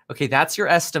it's like, okay, that's your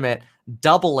estimate,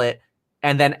 double it,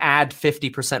 and then add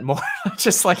 50% more.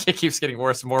 Just like it keeps getting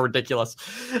worse and more ridiculous.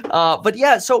 But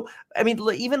yeah, so, I mean,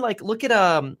 even like look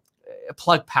at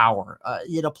Plug Power,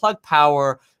 you know, Plug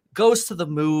Power goes to the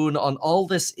moon on all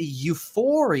this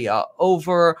euphoria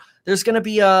over there's going to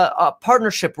be a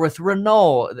partnership with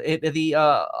Renault, the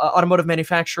automotive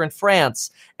manufacturer in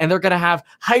France, and they're going to have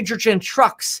hydrogen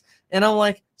trucks. And I'm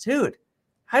like, dude,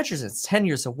 hydrogen's 10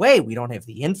 years away. We don't have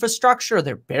the infrastructure.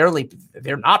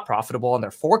 They're not profitable in their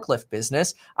forklift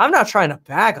business. I'm not trying to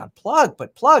bag on Plug,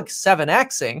 but Plug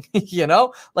 7Xing, you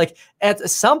know, like at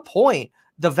some point,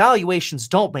 the valuations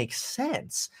don't make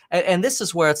sense. And this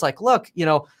is where it's like, look, you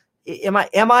know, am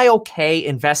I okay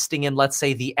investing in, let's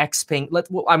say, the Xpeng?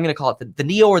 I'm going to call it the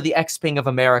Neo or the Xpeng of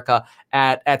America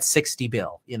at 60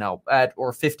 bill, you know,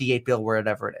 or 58 bill,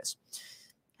 wherever it is.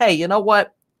 Hey, you know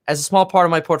what? As a small part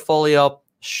of my portfolio,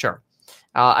 sure.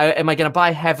 Am I going to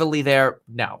buy heavily there?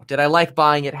 No. Did I like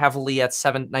buying it heavily at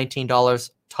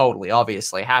 $19? Totally,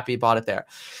 obviously. Happy bought it there.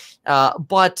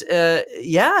 But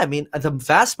yeah, I mean, the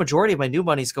vast majority of my new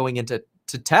money is going into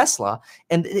Tesla,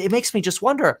 and it makes me just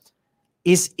wonder,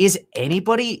 is this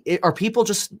going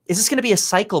to be a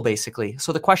cycle basically?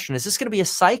 So the question is this going to be a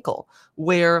cycle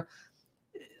where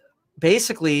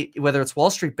basically, whether it's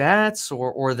Wall Street bets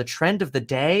or the trend of the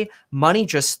day, money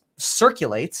just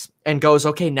circulates and goes,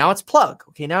 okay, now it's Plug.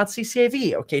 Okay, now it's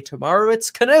CCIV. Okay, tomorrow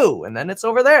it's Canoe, and then it's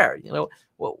over there.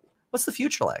 Well, what's the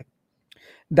future like?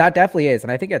 That definitely is.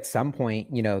 And I think at some point,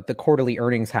 the quarterly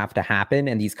earnings have to happen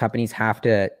and these companies have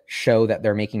to show that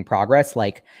they're making progress.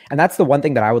 And that's the one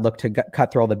thing that I would look to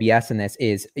cut through all the BS in this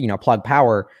is, Plug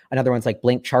Power. Another one's like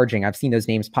Blink Charging. I've seen those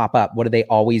names pop up. What do they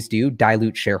always do?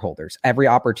 Dilute shareholders. Every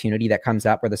opportunity that comes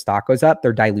up where the stock goes up,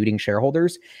 they're diluting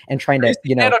shareholders and trying to,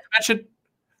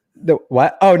 the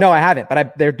what? Oh, no, I haven't,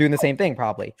 but they're doing the same thing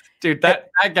probably. Dude, that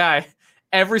guy,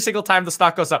 every single time the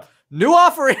stock goes up, new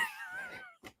offering.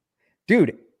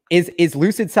 Dude, is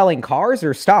Lucid selling cars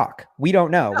or stock? We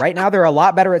don't know. Right now, they're a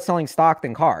lot better at selling stock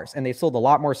than cars, and they've sold a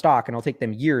lot more stock, and it'll take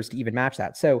them years to even match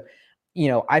that. So,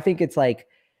 I think it's like,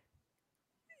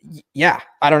 yeah,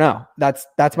 I don't know.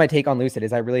 That's my take on Lucid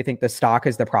is I really think the stock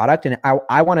is the product, and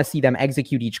I want to see them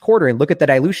execute each quarter and look at the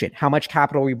dilution. How much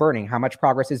capital are we burning? How much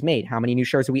progress is made? How many new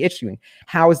shares are we issuing?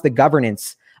 How is the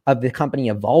governance of the company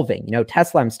evolving?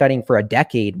 Tesla, I'm studying for a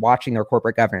decade, watching their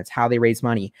corporate governance, how they raise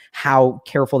money, how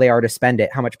careful they are to spend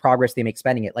it, how much progress they make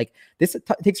spending it. Like this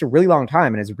takes a really long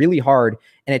time and is really hard.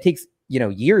 And it takes,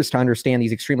 years to understand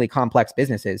these extremely complex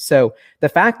businesses. So the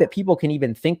fact that people can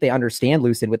even think they understand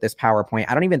Lucid with this PowerPoint,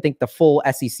 I don't even think the full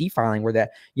SEC filing where the,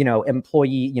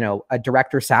 employee, a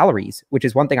director salaries, which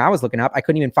is one thing I was looking up. I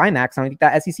couldn't even find that because I don't think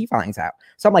that SEC filing's out.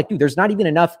 So I'm like, dude, there's not even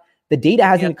enough. The data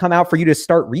hasn't even come out for you to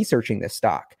start researching this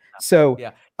stock. So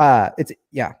it's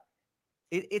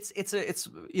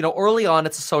early on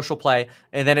it's a social play,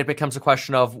 and then it becomes a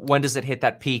question of when does it hit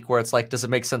that peak where it's like, does it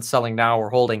make sense selling now or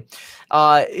holding?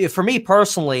 For me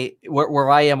personally, where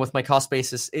I am with my cost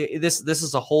basis, this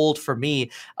is a hold for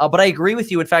me. But I agree with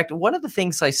you. In fact, one of the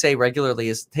things I say regularly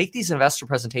is take these investor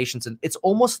presentations, and it's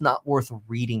almost not worth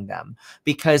reading them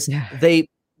because they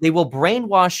will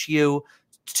brainwash you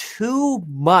too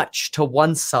much to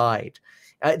one side.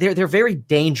 They're very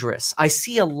dangerous. I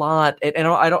see a lot, and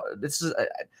I don't. This is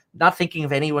not thinking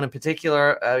of anyone in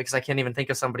particular because I can't even think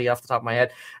of somebody off the top of my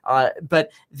head. But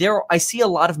I see a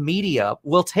lot of media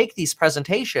will take these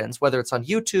presentations, whether it's on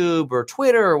YouTube or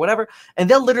Twitter or whatever, and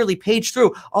they'll literally page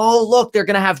through. Oh, look, they're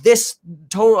going to have this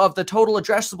total of the total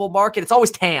addressable market. It's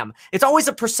always TAM. It's always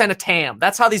a percent of TAM.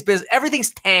 That's how these everything's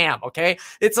TAM. Okay,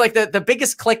 it's like the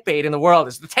biggest clickbait in the world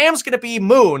is the TAM's going to be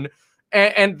moon.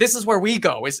 And this is where we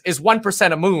go is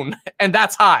 1% of moon. And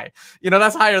that's high,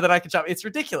 that's higher than I can jump. It's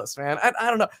ridiculous, man. I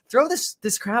don't know. Throw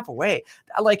this crap away.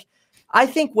 Like, I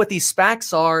think what these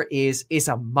SPACs are is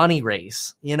a money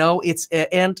raise,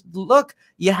 and look,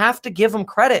 you have to give them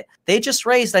credit. They just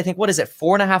raised, I think, what is it?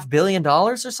 $4.5 billion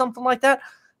or something like that.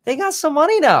 They got some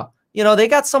money now. They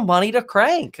got some money to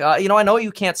crank. I know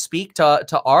you can't speak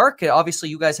to ARK. Obviously,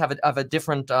 you guys have a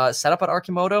different setup at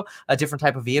Archimoto, a different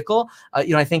type of vehicle.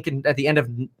 I think at the end of,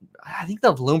 I think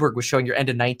the Bloomberg was showing your end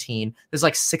of 19. There's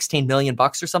like $16 million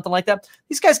or something like that.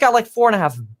 These guys got like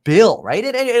 $4.5 billion, right?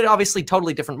 It obviously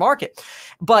totally different market,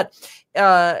 but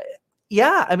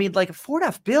yeah, I mean, like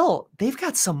 $4.5 billion, they've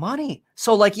got some money.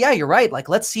 So like, yeah, you're right. Like,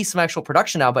 let's see some actual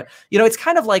production now. But it's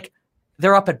kind of like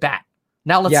they're up at bat.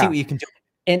 Now let's see what you can do.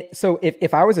 And so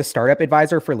if I was a startup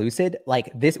advisor for Lucid,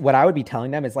 like this, what I would be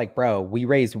telling them is like, bro, we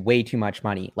raised way too much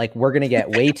money. Like we're going to get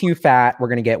way too fat. We're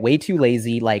going to get way too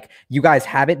lazy. Like you guys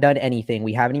haven't done anything.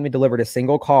 We haven't even delivered a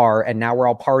single car. And now we're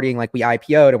all partying like we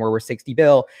IPO'd and we're 60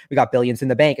 bill. We got billions in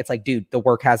the bank. It's like, dude, the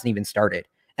work hasn't even started.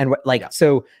 And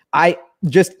so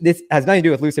this has nothing to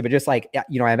do with Lucid, but just like, I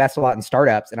invest a lot in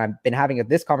startups and I've been having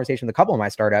this conversation with a couple of my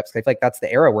startups. I feel like that's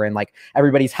the era we're in. Like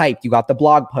everybody's hyped. You got the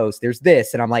blog post, there's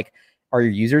this. And I'm like, are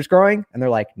your users growing? And they're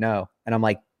like, no. And I'm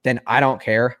like, then I don't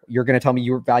care. You're going to tell me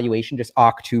your valuation just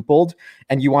octupled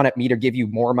and you wanted me to give you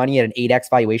more money at an 8x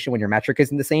valuation when your metric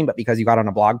isn't the same, but because you got on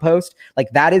a blog post, like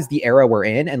that is the era we're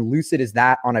in. And Lucid is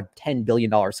that on a $10 billion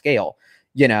scale,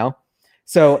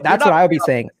 So that's what I would be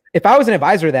saying. If I was an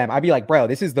advisor to them, I'd be like, bro,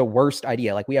 this is the worst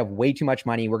idea. Like we have way too much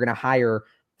money. We're going to hire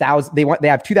they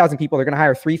have 2,000 people. They're going to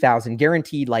hire 3,000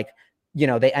 guaranteed. Like,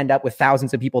 they end up with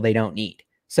thousands of people they don't need.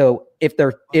 So if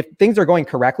things are going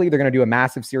correctly, they're going to do a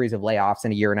massive series of layoffs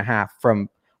in a year and a half from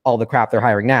all the crap they're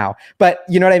hiring now. But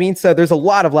you know what I mean? So there's a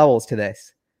lot of levels to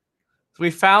this. We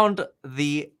found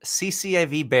the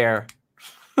CCIV bear.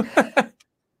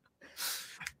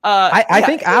 I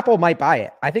think Apple might buy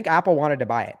it. I think Apple wanted to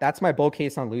buy it. That's my bull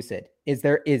case on Lucid.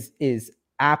 Is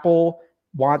Apple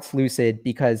wants Lucid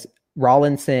because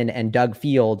Rawlinson and Doug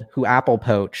Field, who Apple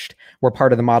poached, were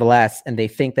part of the Model S, and they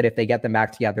think that if they get them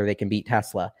back together, they can beat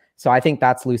Tesla. So I think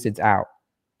that's Lucid's out.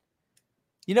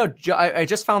 I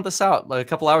just found this out like a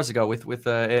couple hours ago with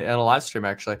in a live stream,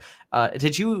 actually.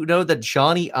 Did you know that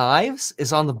Johnny Ives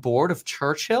is on the board of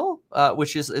Churchill,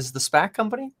 which is the SPAC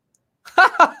company?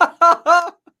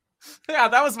 Yeah,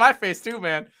 that was my face too,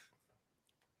 man.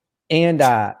 And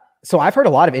so I've heard a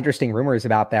lot of interesting rumors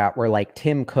about that, where like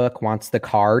Tim Cook wants the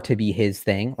car to be his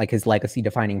thing, like his legacy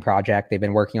defining project. They've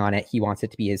been working on it. He wants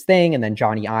it to be his thing. And then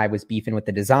Johnny Ive was beefing with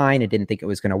the design and didn't think it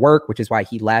was going to work, which is why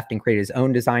he left and created his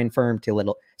own design firm to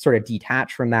little sort of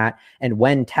detach from that. And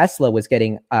when Tesla was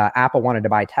getting, Apple wanted to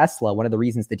buy Tesla, one of the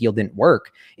reasons the deal didn't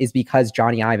work is because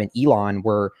Johnny Ive and Elon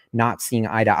were not seeing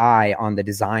eye to eye on the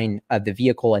design of the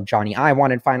vehicle. And Johnny Ive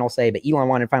wanted final say, but Elon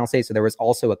wanted final say. So there was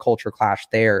also a culture clash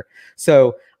there.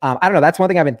 So I don't know. That's one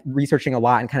thing I've been researching a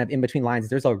lot, and kind of in between lines,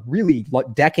 there's a really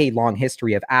decade-long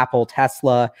history of Apple,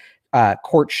 Tesla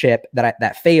courtship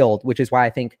that failed, which is why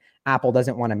I think Apple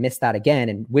doesn't want to miss that again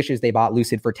and wishes they bought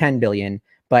Lucid for $10 billion,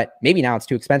 but maybe now it's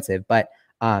too expensive. But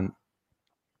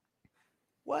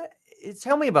what?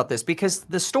 Tell me about this, because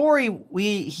the story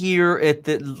we hear at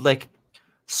the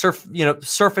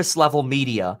surface level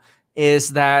media is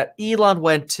that Elon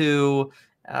went to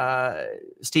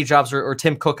Steve Jobs or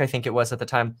Tim Cook, I think it was at the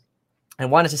time, and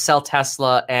wanted to sell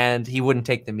Tesla, and he wouldn't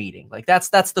take the meeting. Like that's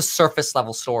the surface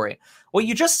level story. What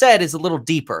you just said is a little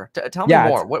deeper. Tell me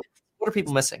more. What are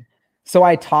people missing? So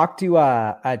I talked to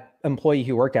a employee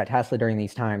who worked at Tesla during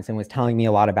these times and was telling me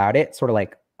a lot about it, sort of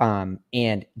like,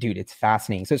 and dude, it's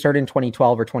fascinating. So it started in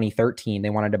 2012 or 2013. They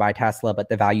wanted to buy Tesla, but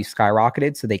the value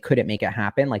skyrocketed, so they couldn't make it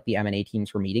happen. Like the M&A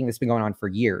teams were meeting. This has been going on for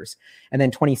years. And then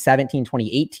 2017,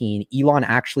 2018, Elon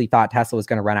actually thought Tesla was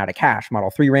going to run out of cash. Model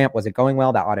 3 ramp wasn't going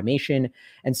well, that automation.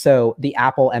 And so the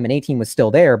Apple M&A team was still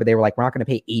there, but they were like, we're not going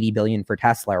to pay 80 billion for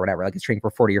Tesla or whatever. Like it's trading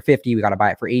for 40 or 50. We got to buy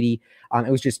it for 80.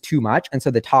 It was just too much. And so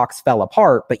the talks fell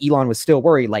apart, but Elon was still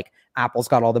worried, like, Apple's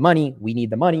got all the money. We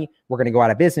need the money. We're going to go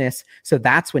out of business. So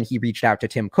that's when he reached out to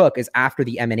Tim Cook, is after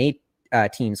the M&A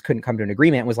teams couldn't come to an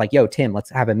agreement, was like, yo, Tim, let's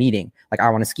have a meeting. Like, I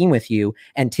want to scheme with you.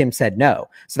 And Tim said no.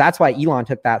 So that's why Elon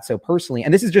took that so personally.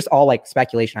 And this is just all like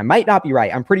speculation. I might not be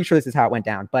right. I'm pretty sure this is how it went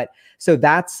down. But so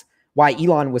that's why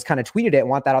Elon was kind of tweeted it and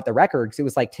want that out the record, because it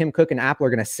was like Tim Cook and Apple are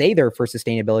going to say they're for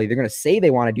sustainability. They're going to say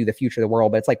they want to do the future of the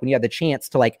world. But it's like when you have the chance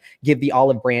to like give the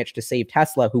olive branch to save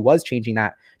Tesla, who was changing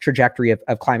that trajectory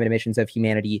of climate emissions of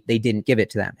humanity, they didn't give it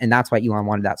to them. And that's why Elon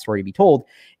wanted that story to be told.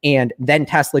 And then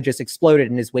Tesla just exploded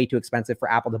and is way too expensive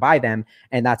for Apple to buy them.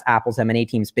 And that's Apple's M&A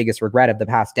team's biggest regret of the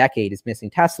past decade, is missing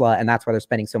Tesla. And that's why they're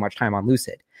spending so much time on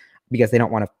Lucid, because they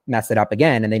don't want to mess it up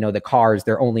again. And they know the car is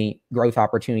their only growth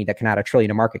opportunity that can add $1 trillion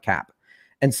to market cap.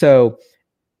 And so,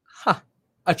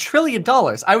 $1 trillion.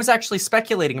 I was actually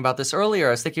speculating about this earlier.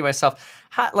 I was thinking to myself,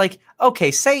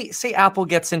 okay, say Apple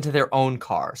gets into their own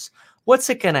cars. What's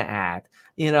it going to add?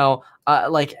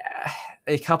 Like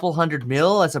a couple $100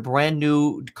 million as a brand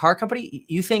new car company?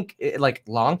 You think like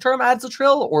long-term adds $1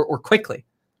 trillion or quickly?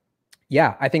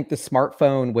 Yeah, I think the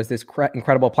smartphone was this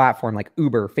incredible platform, like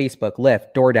Uber, Facebook,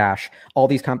 Lyft, DoorDash, all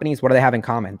these companies. What do they have in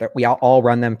common? That we all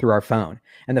run them through our phone,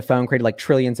 and the phone created like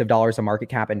trillions of dollars of market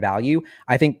cap and value.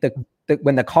 I think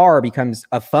when the car becomes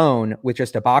a phone with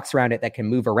just a box around it that can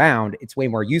move around, it's way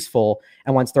more useful.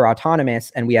 And once they're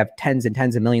autonomous and we have tens and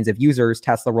tens of millions of users,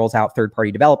 Tesla rolls out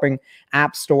third-party developing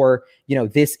app store.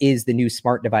 This is the new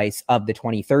smart device of the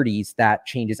 2030s that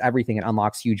changes everything and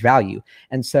unlocks huge value.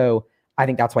 And so I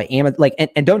think that's why Amazon,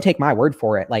 and don't take my word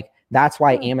for it. Like, that's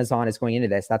why Amazon is going into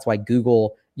this. That's why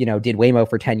Google, did Waymo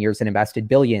for 10 years and invested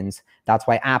billions. That's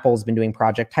why Apple's been doing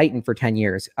Project Titan for 10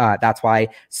 years. That's why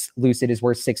Lucid is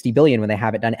worth 60 billion when they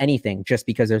haven't done anything, just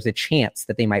because there's a chance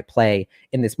that they might play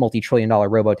in this multi-trillion-dollar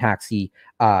robo-taxi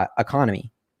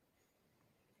economy.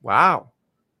 Wow.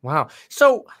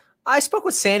 So I spoke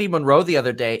with Sandy Monroe the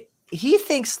other day. He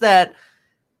thinks that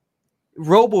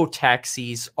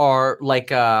robo-taxis are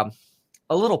like a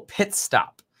little pit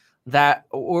stop, that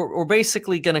we're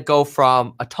basically going to go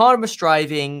from autonomous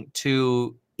driving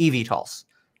to eVTOLs.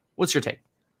 What's your take?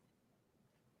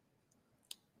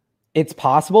 It's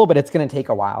possible, but it's going to take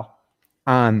a while.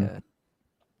 I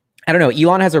don't know.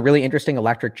 Elon has a really interesting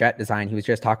electric jet design he was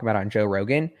just talking about on Joe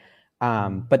Rogan.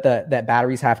 But that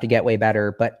batteries have to get way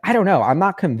better. But I don't know. I'm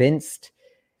not convinced.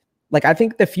 Like, I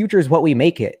think the future is what we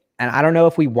make it. And I don't know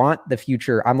if we want the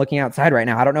future. I'm looking outside right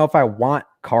now. I don't know if I want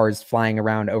cars flying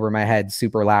around over my head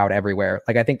super loud everywhere.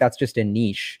 Like, I think that's just a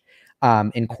niche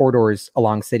in corridors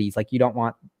along cities. Like, you don't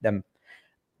want them.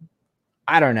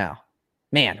 I don't know.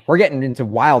 Man, we're getting into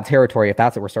wild territory if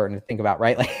that's what we're starting to think about,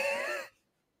 right? Like,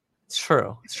 it's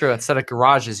true. Instead of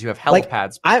garages, you have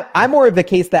helipads. Like, I'm more of the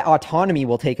case that autonomy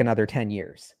will take another 10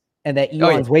 years and that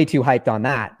Elon's way too hyped on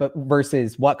that, but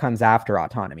versus what comes after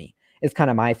autonomy. Is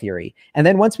kind of my theory. And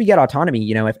then once we get autonomy,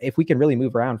 if we can really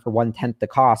move around for 1/10 the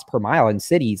cost per mile in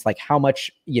cities, like how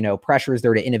much, pressure is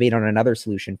there to innovate on another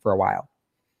solution for a while?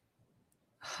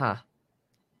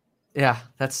 Yeah,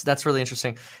 that's really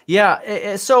interesting.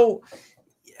 Yeah, so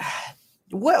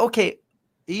what? Okay,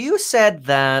 you said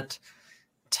that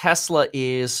Tesla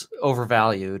is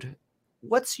overvalued.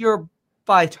 What's your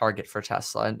buy target for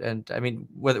Tesla? And I mean,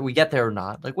 whether we get there or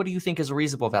not, like, what do you think is a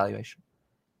reasonable valuation?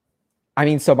 I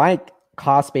mean, so my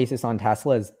cost basis on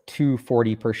Tesla is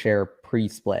 240 per share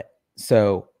pre-split.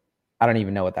 So I don't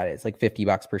even know what that is, like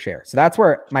 $50 per share. So that's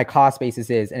where my cost basis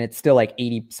is. And it's still like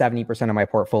 80, 70% of my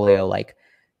portfolio. Like,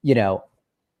 you know,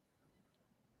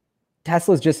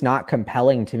 Tesla's just not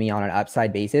compelling to me on an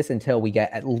upside basis until we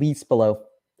get at least below,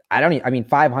 I mean,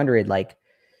 500, like,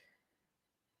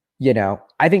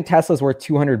 I think Tesla's worth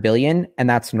 200 billion and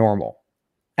that's normal.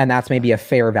 And that's maybe a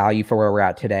fair value for where we're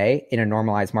at today in a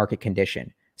normalized market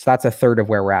condition. So that's a third of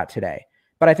where we're at today.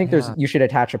 But I think you should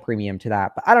attach a premium to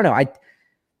that. But I don't know.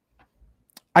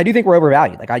 I do think we're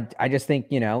overvalued. Like I just think,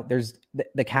 there's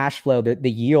the cash flow, the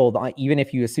yield, even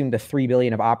if you assume the 3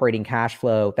 billion of operating cash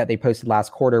flow that they posted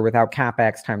last quarter without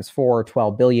CapEx times 4,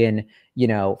 12 billion,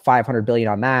 500 billion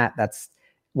on that, that's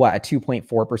what, a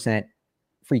 2.4%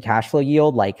 free cash flow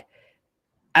yield. Like,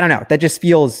 I don't know. It just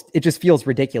feels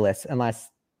ridiculous unless,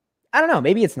 I don't know.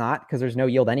 Maybe it's not because there's no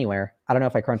yield anywhere. I don't know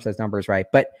if I crunch those numbers right,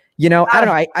 but I don't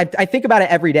know. I think about it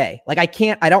every day. Like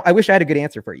I wish I had a good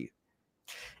answer for you.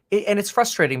 And it's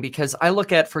frustrating because I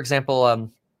look at, for example,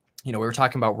 we were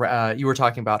talking about, you were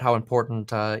talking about how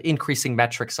important increasing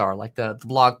metrics are, like the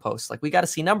blog posts. Like we got to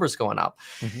see numbers going up.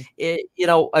 Mm-hmm.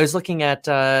 I was looking at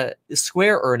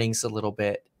Square earnings a little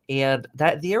bit, and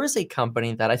that there is a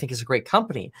company that I think is a great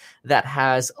company that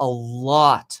has a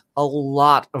lot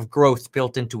of growth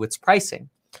built into its pricing.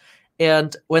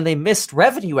 And when they missed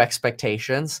revenue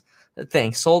expectations, the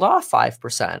thing sold off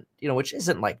 5%, which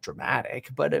isn't like dramatic,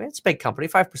 but it's a big company.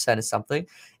 5% is something.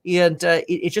 And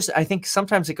it just, I think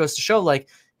sometimes it goes to show like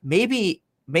maybe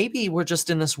we're just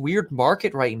in this weird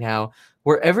market right now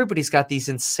where everybody's got these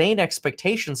insane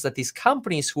expectations that these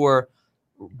companies who are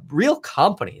real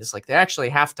companies, like they actually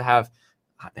they have to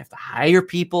hire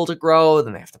people to grow,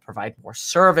 then they have to provide more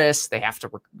service, they have to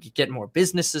get more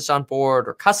businesses on board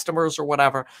or customers or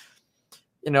whatever.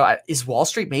 Is Wall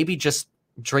Street maybe just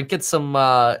drinking some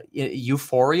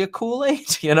euphoria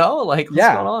Kool-Aid? Like what's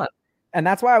going on? And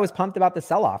that's why I was pumped about the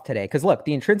sell-off today. Because look,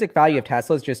 the intrinsic value of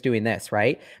Tesla is just doing this,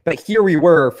 right? But here we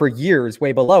were for years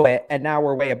way below it, and now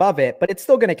we're way above it, but it's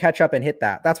still going to catch up and hit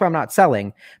that. That's why I'm not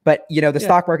selling. But, the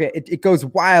stock market, it goes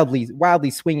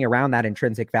wildly swinging around that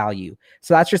intrinsic value.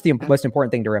 So that's just the most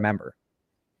important thing to remember.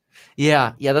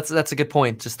 Yeah, that's a good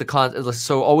point. Just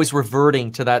so always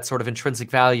reverting to that sort of intrinsic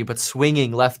value, but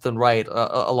swinging left and right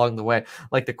along the way,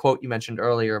 like the quote you mentioned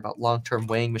earlier about long-term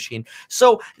weighing machine.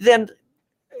 So then,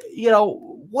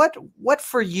 what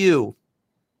for you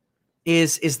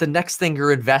is the next thing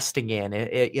you're investing in?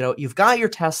 You've got your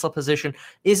Tesla position.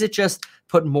 Is it just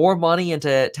put more money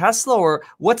into Tesla, or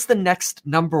what's the next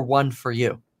number one for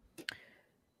you?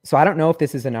 So I don't know if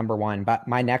this is a number one, but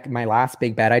my last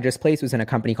big bet I just placed was in a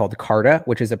company called Carta,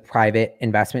 which is a private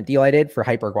investment deal I did for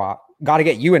HyperGuap. Got to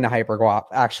get you into HyperGuap,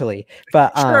 actually.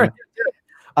 But sure.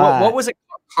 What was it?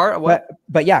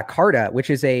 But yeah, Carta, which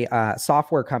is a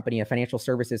software company, a financial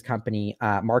services company.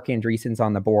 Mark Andreessen's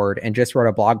on the board and just wrote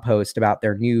a blog post about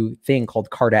their new thing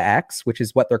called Carta X, which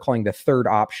is what they're calling the third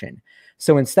option.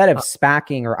 So instead of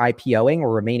SPACing or IPOing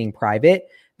or remaining private,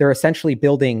 they're essentially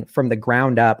building from the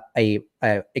ground up a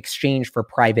exchange for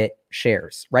private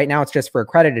shares. Right now, it's just for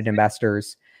accredited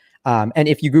investors. And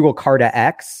if you Google Carta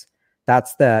X,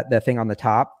 that's the thing on the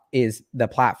top, is the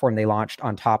platform they launched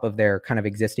on top of their kind of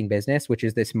existing business, which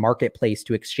is this marketplace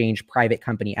to exchange private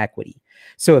company equity.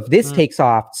 So if this takes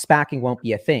off, SPACing won't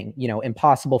be a thing.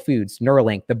 Impossible Foods,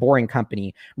 Neuralink, The Boring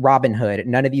Company, Robinhood,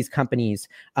 none of these companies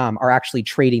are actually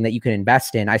trading that you can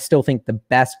invest in. I still think the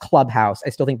best Clubhouse, I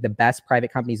still think the best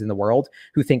private companies in the world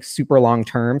who think super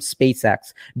long-term,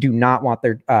 SpaceX, do not want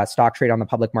their stock trade on the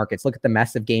public markets. Look at the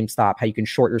mess of GameStop, how you can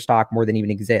short your stock more than even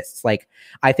exists. Like,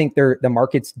 I think the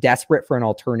market's desperate for an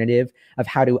alternative of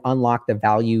how to unlock the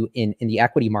value in the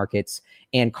equity markets.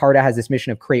 And Carta has this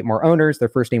mission of create more owners. Their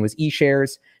first name was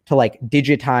eShares, to like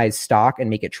digitize stock and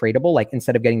make it tradable. Like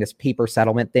instead of getting this paper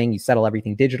settlement thing, you settle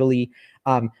everything digitally.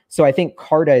 So I think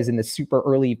Carta is in the super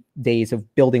early days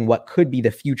of building what could be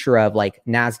the future of like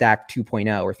NASDAQ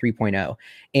 2.0 or 3.0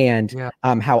 and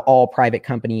how all private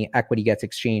company equity gets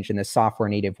exchanged in this software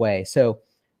native way. So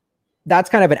that's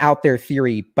kind of an out there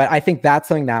theory, but I think that's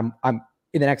something that I'm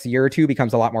in the next year or two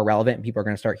becomes a lot more relevant and people are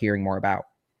going to start hearing more about.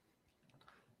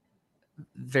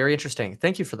 Very interesting.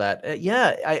 Thank you for that.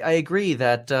 Yeah, I agree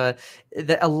that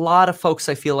a lot of folks,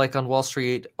 I feel like, on Wall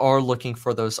Street are looking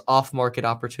for those off-market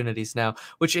opportunities now,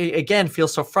 which again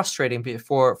feels so frustrating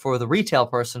for the retail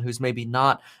person who's maybe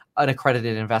not an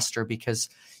accredited investor, because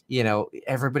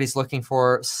everybody's looking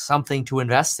for something to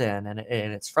invest in, and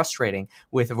it's frustrating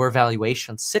with where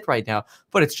valuations sit right now.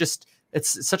 But it's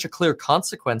such a clear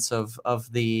consequence of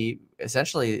the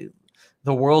essentially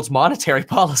the world's monetary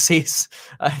policies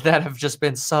that have just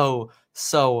been so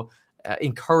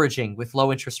encouraging, with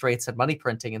low interest rates and money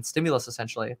printing and stimulus,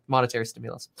 essentially monetary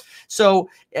stimulus. So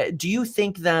do you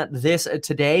think that this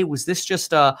today, was this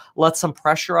just let some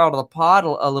pressure out of the pot,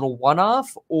 a little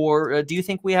one-off, or do you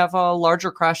think we have a larger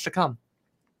crash to come?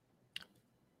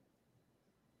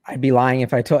 I'd be lying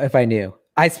if I knew.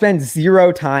 I spend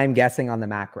zero time guessing on the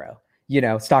macro.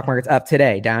 Stock market's up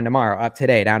today, down tomorrow, up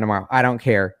today, down tomorrow. I don't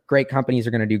care. Great companies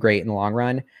are going to do great in the long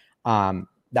run.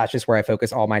 That's just where I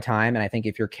focus all my time. And I think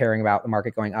if you're caring about the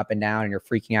market going up and down and you're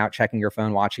freaking out, checking your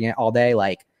phone, watching it all day,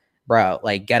 like, bro,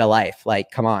 like, get a life.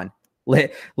 Like, come on,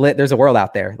 there's a world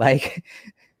out there. Like,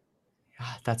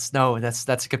 that's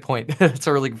a good point. That's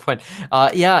a really good point.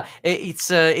 Yeah, it's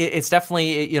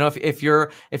definitely, if you're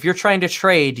trying to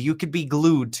trade, you could be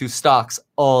glued to stocks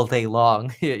all day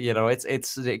long.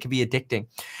 It can be addicting.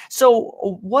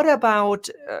 So what about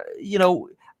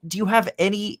do you have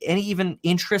any even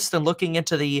interest in looking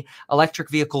into the electric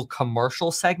vehicle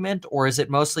commercial segment, or is it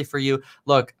mostly for you?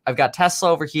 Look, I've got Tesla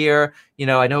over here. I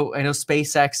know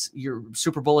SpaceX. You're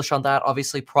super bullish on that.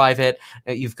 Obviously, private.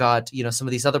 You've got some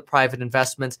of these other private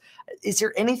investments. Is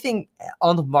there anything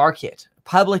on the market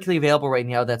publicly available right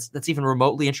now that's even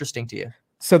remotely interesting to you?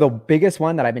 So the biggest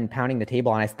one that I've been pounding the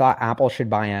table on, I thought Apple should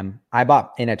buy him. I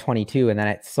bought in at 22 and then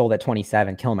it sold at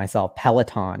 27, killing myself.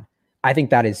 Peloton. I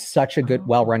think that is such a good,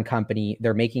 well-run company.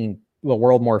 They're making the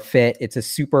world more fit. It's a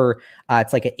super,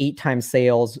 it's like an 8x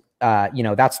sales.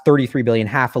 That's 33 billion,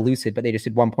 half a Lucid, but they just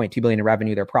did 1.2 billion in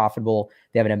revenue. They're profitable.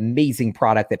 They have an amazing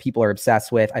product that people are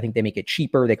obsessed with. I think they make it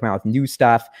cheaper. They come out with new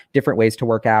stuff, different ways to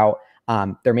work out.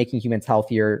 They're making humans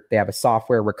healthier. They have a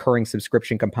software recurring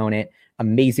subscription component.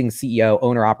 Amazing CEO,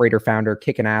 owner, operator, founder,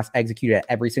 kicking ass, executed at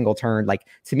every single turn. Like,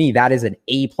 to me, that is an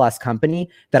A+ company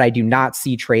that I do not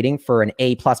see trading for an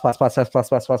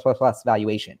A+++++++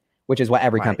 valuation, which is what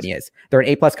every company is. They're an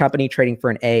A+ company trading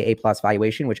for an A+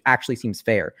 valuation, which actually seems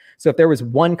fair. So if there was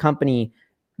one company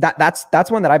that's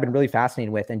one that I've been really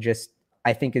fascinated with and just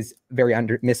I think is very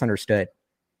misunderstood.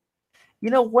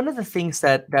 One of the things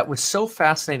that was so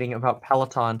fascinating about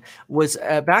Peloton was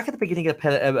back at the beginning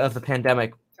of the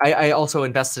pandemic. I also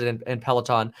invested in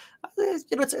Peloton.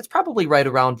 It's probably right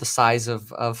around the size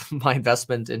of my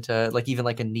investment into even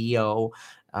like a Neo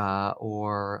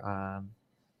or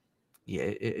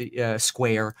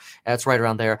Square. It's right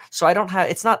around there. So I don't have.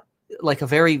 It's not like a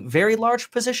very, very large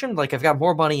position. Like, I've got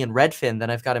more money in Redfin than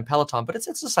I've got in Peloton, but it's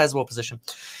a sizable position.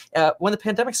 When the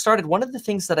pandemic started, one of the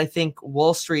things that I think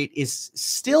Wall Street is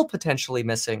still potentially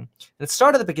missing, and it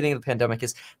started at the beginning of the pandemic,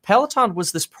 is Peloton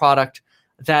was this product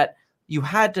that you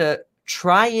had to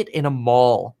try it in a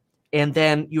mall, and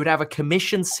then you would have a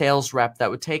commission sales rep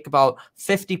that would take about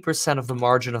 50% of the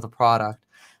margin of the product.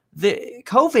 The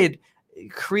COVID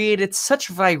created such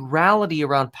virality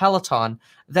around Peloton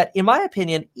that, in my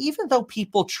opinion, even though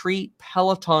people treat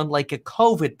Peloton like a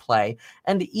COVID play,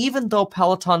 and even though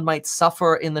Peloton might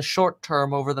suffer in the short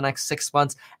term over the next 6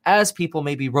 months as people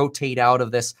maybe rotate out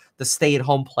of the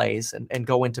stay-at-home plays and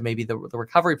go into maybe the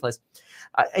recovery plays,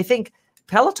 I think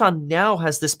Peloton now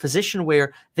has this position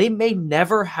where they may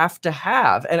never have to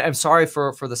have, and I'm sorry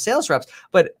for the sales reps,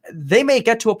 but they may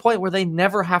get to a point where they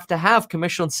never have to have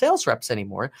commission sales reps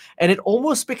anymore. And it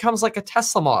almost becomes like a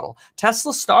Tesla model.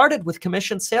 Tesla started with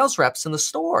commission sales reps in the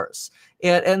stores,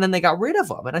 and then they got rid of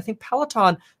them. And I think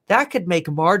Peloton, that could make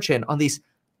margin on these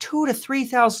 $2,000 to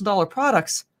 $3,000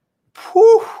 products.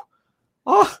 Whew.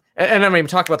 Oh, and I mean,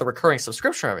 talk about the recurring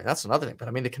subscription. I mean, that's another thing. But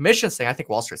I mean, the commissions thing, I think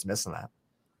Wall Street's missing that.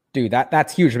 Dude,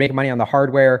 that's huge. You're making money on the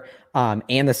hardware and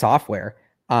the software.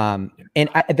 And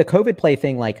the COVID play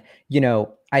thing,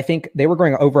 I think they were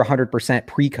growing over 100%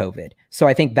 pre-COVID. So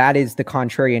I think that is the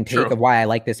contrarian take of why I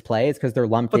like this play, is because they're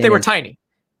lumped in. But they were tiny.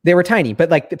 They were tiny, but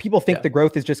the people think the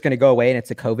growth is just going to go away and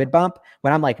it's a COVID bump.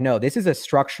 When I'm like, no, this is a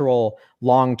structural,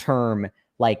 long-term,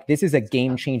 this is a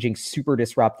game-changing, super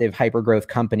disruptive hyper-growth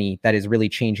company that is really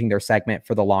changing their segment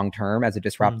for the long term as a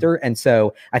disruptor. And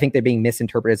so I think they're being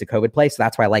misinterpreted as a COVID play. So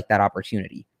that's why I like that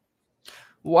opportunity.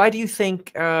 Why do you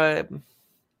think, or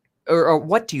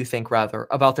what do you think rather,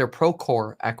 about their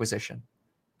Procore acquisition?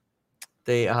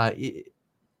 The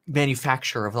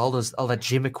manufacturer of all that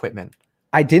gym equipment.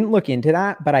 I didn't look into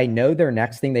that, but I know their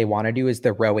next thing they want to do is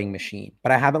the rowing machine.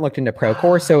 But I haven't looked into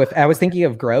Procore. So if I was thinking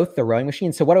of growth, the rowing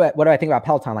machine. So what do I think about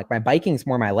Peloton? Like my biking's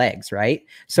more my legs, right?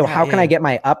 So how can I get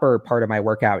my upper part of my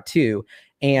workout too?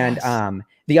 And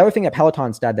the other thing that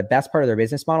Peloton's done, the best part of their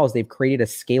business model is they've created a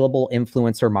scalable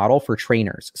influencer model for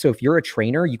trainers. So if you're a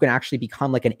trainer, you can actually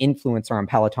become like an influencer on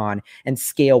Peloton and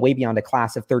scale way beyond a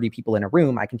class of 30 people in a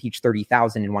room. I can teach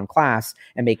 30,000 in one class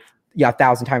and make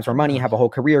 1,000 times more money, have a whole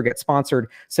career, get sponsored.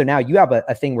 So now you have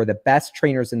a thing where the best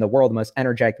trainers in the world, the most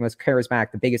energetic, the most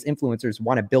charismatic, the biggest influencers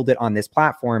want to build it on this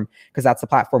platform because that's the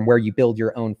platform where you build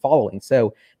your own following.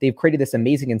 So they've created this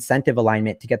amazing incentive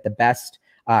alignment to get the best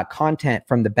content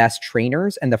from the best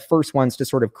trainers and the first ones to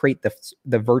sort of create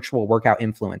the virtual workout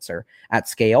influencer at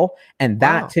scale. And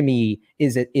that to me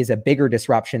is a bigger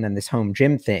disruption than this home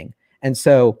gym thing. And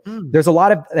so there's a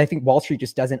lot of, I think Wall Street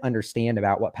just doesn't understand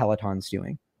about what Peloton's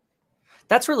doing.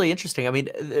 That's really interesting. I mean,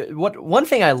 one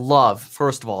thing I love,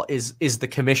 first of all, is the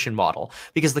commission model,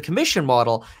 because the commission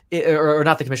model, or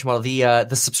not the commission model, the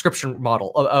subscription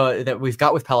model that we've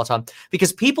got with Peloton,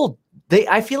 because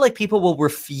I feel like people will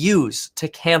refuse to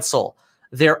cancel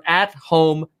their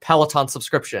at-home Peloton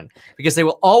subscription because they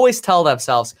will always tell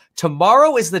themselves,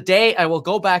 tomorrow is the day I will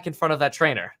go back in front of that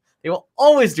trainer. They will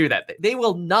always do that. They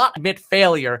will not admit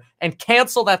failure and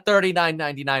cancel that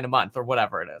 $39.99 a month or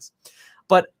whatever it is.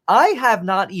 But I have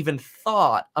not even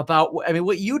thought about, I mean,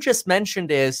 what you just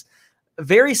mentioned is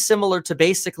very similar to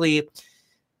basically,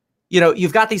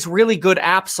 you've got these really good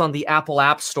apps on the Apple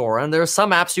App Store, and there are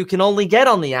some apps you can only get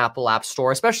on the Apple App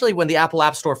Store, especially when the Apple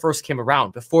App Store first came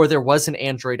around. Before there was an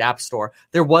Android App Store,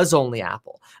 there was only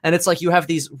Apple. And it's like you have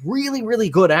these really, really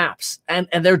good apps, and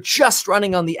they're just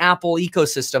running on the Apple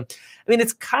ecosystem. I mean,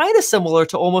 it's kind of similar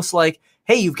to almost like,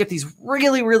 hey, you get these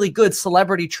really, really good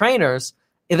celebrity trainers,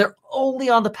 and they're only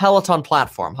on the Peloton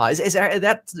platform, huh?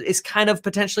 Is kind of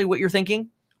potentially what you're thinking?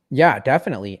 Yeah,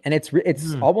 definitely. And it's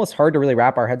almost hard to really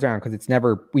wrap our heads around because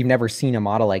we've never seen a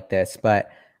model like this,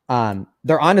 but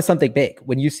they're onto something big.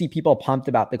 When you see people pumped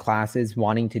about the classes,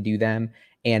 wanting to do them,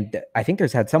 and I think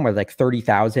there's had somewhere like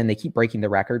 30,000. They keep breaking the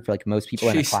record for like most people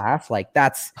in a class. Like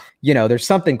that's, there's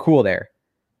something cool there.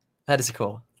 That is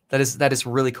cool. That is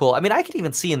really cool. I mean, I could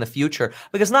even see in the future,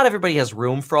 because not everybody has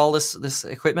room for all this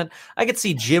equipment. I could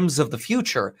see gyms of the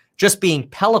future just being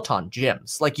Peloton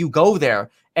gyms. Like you go there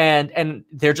and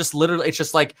they're just literally, it's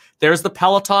just like, there's the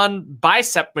Peloton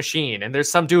bicep machine and there's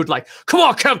some dude like, come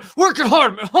on, Kev, working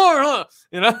hard, huh?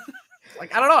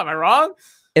 Like, I don't know. Am I wrong?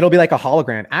 It'll be like a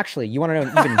hologram. Actually, you want to know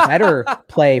an even better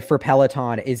play for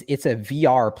Peloton is it's a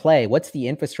VR play. What's the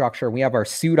infrastructure? We have our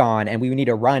suit on and we need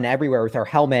to run everywhere with our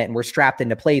helmet and we're strapped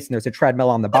into place and there's a treadmill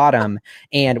on the bottom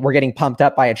and we're getting pumped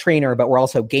up by a trainer, but we're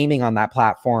also gaming on that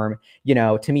platform.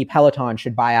 To me, Peloton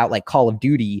should buy out like Call of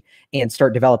Duty and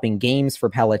start developing games for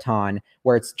Peloton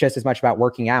where it's just as much about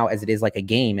working out as it is like a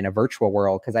game in a virtual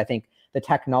world. Because I think the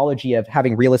technology of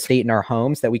having real estate in our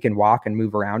homes that we can walk and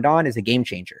move around on is a game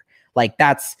changer. Like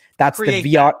that's the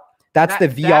VR. That's the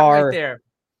VR. That right there.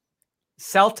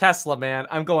 Sell Tesla, man.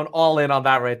 I'm going all in on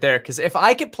that right there. Because if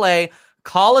I could play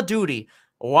Call of Duty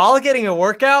while getting a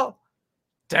workout,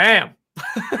 damn.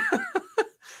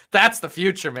 That's the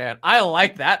future, man. I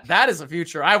like that. That is a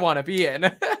future I want to be in.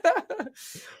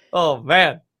 Oh,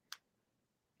 man.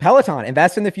 Peloton,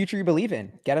 invest in the future you believe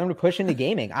in. Get them to push into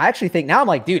gaming. I actually think now I'm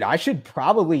like, dude, I should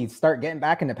probably start getting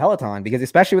back into Peloton because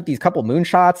especially with these couple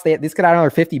moonshots, this could add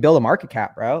another 50 bill to market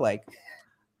cap, bro. Like,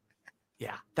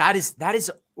 yeah, that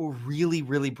is really,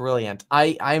 really brilliant.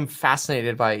 I'm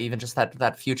fascinated by even just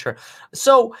that future.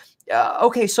 So,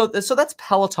 okay, so that's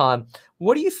Peloton.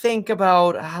 What do you think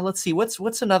about? Let's see,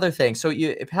 what's another thing? So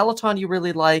Peloton, you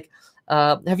really like.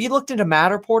 Have you looked into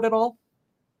Matterport at all?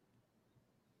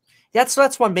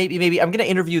 That's one. Maybe I'm going to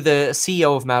interview the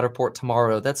CEO of Matterport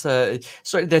tomorrow. That's the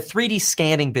 3D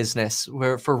scanning business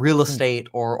for real estate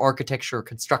or architecture or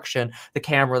construction, the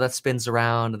camera that spins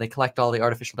around and they collect all the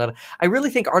artificial data. I really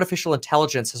think artificial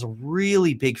intelligence has a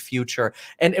really big future.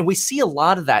 And we see a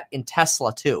lot of that in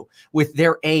Tesla too, with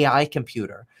their AI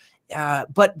computer.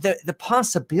 But the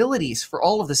possibilities for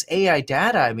all of this AI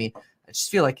data, I mean, I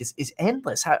just feel like is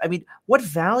endless. What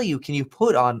value can you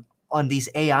put on these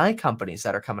AI companies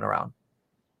that are coming around?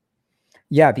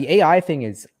 Yeah, the AI thing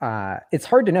is, it's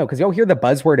hard to know because you'll hear the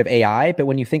buzzword of AI, but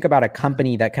when you think about a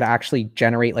company that could actually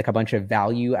generate like a bunch of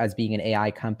value as being an AI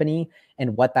company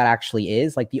and what that actually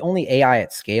is, like the only AI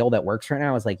at scale that works right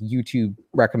now is like YouTube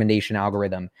recommendation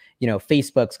algorithm,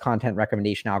 Facebook's content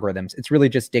recommendation algorithms. It's really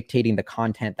just dictating the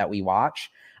content that we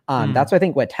watch. That's why I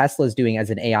think what Tesla is doing as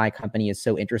an AI company is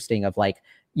so interesting of like,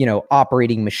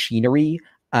 operating machinery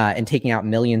and taking out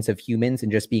millions of humans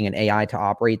and just being an AI to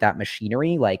operate that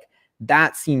machinery, like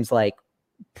that seems like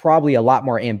probably a lot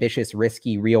more ambitious,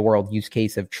 risky, real world use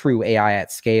case of true AI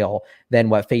at scale than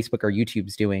what Facebook or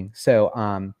YouTube's doing.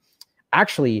 So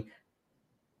actually,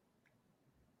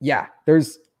 yeah,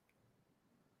 there's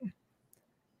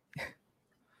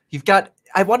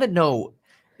I want to know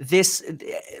this.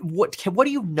 What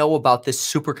do you know about this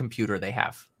supercomputer they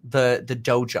have, the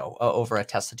Dojo over at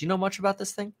Tesla? Do you know much about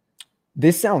this thing?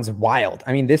 This sounds wild.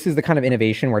 I mean, this is the kind of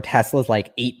innovation where Tesla's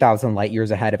like 8,000 light years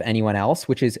ahead of anyone else,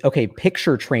 which is, okay,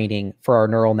 picture training for our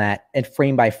neural net and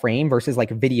frame by frame versus like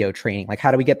video training. Like, how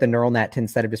do we get the neural net to,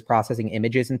 instead of just processing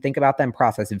images and think about them,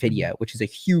 process video, which is a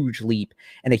huge leap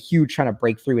and a huge kind of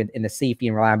breakthrough in the safety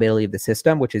and reliability of the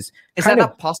system, which is that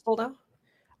not possible now?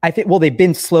 I think, well, they've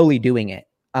been slowly doing it.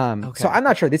 Okay. So I'm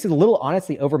not sure. This is a little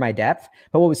honestly over my depth,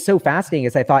 but what was so fascinating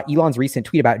is I thought Elon's recent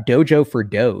tweet about Dojo for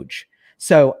Doge.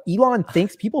 So Elon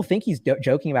thinks, people think he's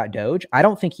joking about Doge. I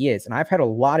don't think he is. And I've had a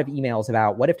lot of emails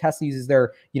about what if Tesla uses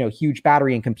their, huge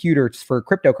battery and computers for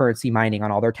cryptocurrency mining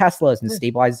on all their Teslas and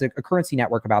stabilizes a currency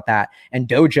network about that. And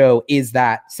Dojo is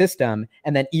that system.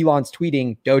 And then Elon's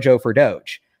tweeting Dojo for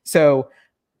Doge. So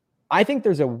I think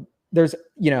there's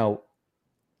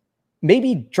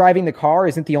maybe driving the car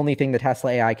isn't the only thing the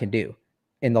Tesla AI can do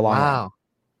in the long run.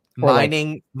 Wow.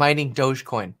 Mining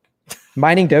Dogecoin.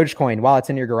 Mining Dogecoin while it's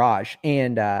in your garage.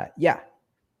 And yeah.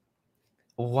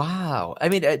 Wow. I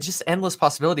mean, just endless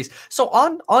possibilities. So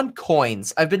on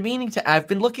coins, I've been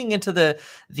looking into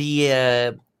these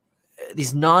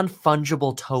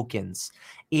non-fungible tokens.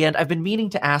 And I've been meaning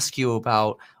to ask you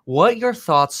about what your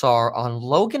thoughts are on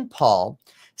Logan Paul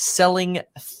selling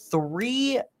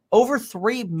over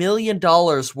 $3 million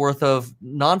worth of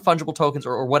non-fungible tokens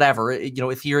or whatever,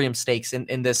 Ethereum stakes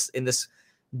in this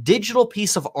digital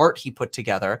piece of art he put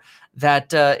together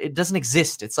that it doesn't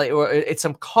exist. It's it's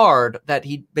some card that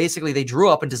they drew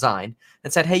up and designed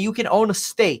and said, hey, you can own a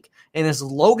stake in this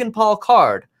Logan Paul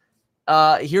card.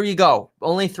 Here you go.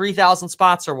 Only 3,000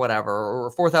 spots or whatever,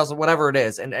 or 4,000, whatever it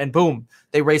is. And boom,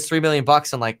 they raised $3 million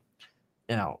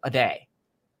in a day.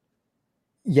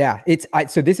 Yeah,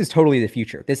 so this is totally the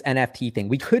future, this NFT thing.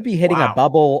 We could be hitting a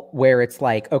bubble where it's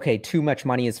like, okay, too much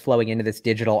money is flowing into this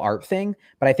digital art thing.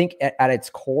 But I think at its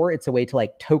core, it's a way to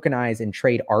like tokenize and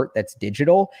trade art that's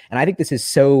digital. And I think this is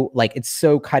it's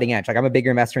so cutting edge. Like, I'm a bigger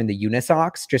investor in the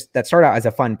Unisocks, just that started out as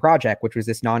a fun project, which was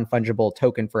this non-fungible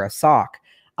token for a sock.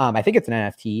 I think it's an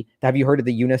NFT. Have you heard of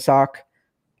the Unisock?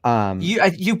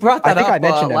 You brought that up. I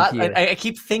mentioned them to you. I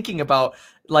keep thinking about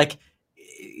like,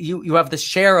 you have the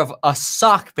share of a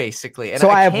sock basically. And so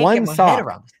I have one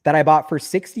sock that I bought for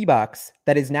 $60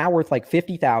 that is now worth like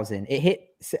 50,000. It hit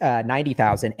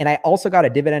 90,000. And I also got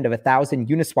a dividend of 1,000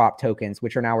 Uniswap tokens,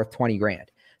 which are now worth 20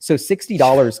 grand. So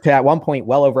 $60 to at one point,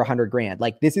 well over 100 grand.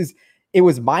 Like, it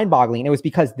was mind boggling. And it was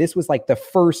because this was like the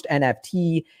first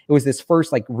NFT. It was this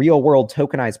first like real world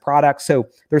tokenized product. So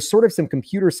there's sort of some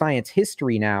computer science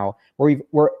history now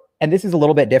where and this is a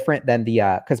little bit different than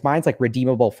because mine's like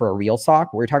redeemable for a real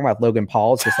sock. We're talking about Logan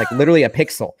Paul. It's just like literally a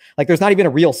pixel. Like, there's not even a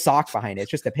real sock behind it.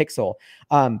 It's just a pixel.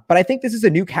 But I think this is a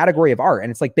new category of art, and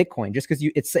it's like Bitcoin. Just because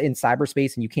it's in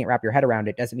cyberspace and you can't wrap your head around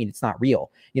it doesn't mean it's not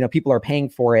real. People are paying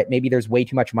for it. Maybe there's way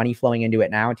too much money flowing into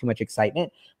it now and too much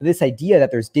excitement. But this idea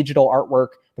that there's digital artwork,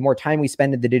 the more time we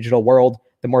spend in the digital world,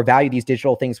 the more value these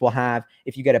digital things will have.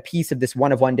 If you get a piece of this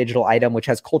one-of-one digital item, which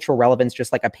has cultural relevance,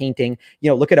 just like a painting,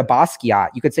 look at a Basquiat.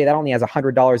 You could say that only has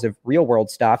 $100 of real-world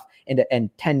stuff and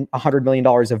 $100 million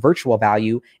of virtual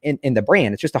value in the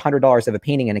brand. It's just $100 of a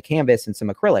painting and a canvas and some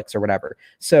acrylics or whatever.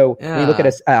 So when you look at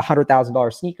a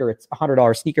 $100,000 sneaker, it's a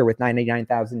 $100 sneaker with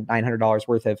 $99,900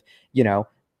 worth of,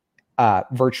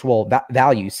 virtual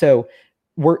value. So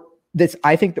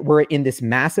I think that we're in this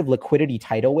massive liquidity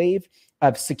tidal wave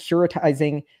of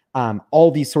securitizing all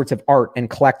these sorts of art and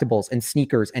collectibles and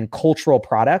sneakers and cultural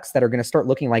products that are going to start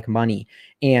looking like money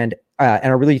and it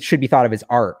really should be thought of as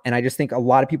art. And I just think a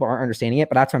lot of people aren't understanding it,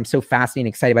 but that's why I'm so fascinated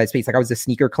and excited by the space. Like, I was a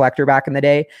sneaker collector back in the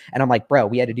day, and I'm like, bro,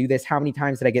 we had to do this. How many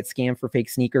times did I get scammed for fake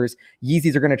sneakers?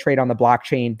 Yeezys are going to trade on the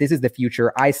blockchain. This is the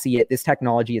future. I see it. This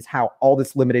technology is how all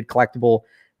this limited collectible,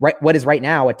 what is right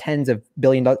now a tens of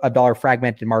billion of dollar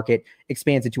fragmented market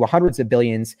expands into hundreds of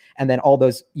billions. And then all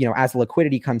those, as the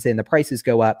liquidity comes in, the prices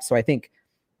go up. So I think,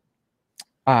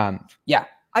 yeah.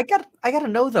 I gotta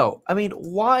know though. I mean,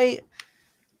 why?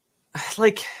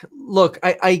 Like, look,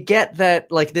 I get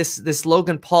that like this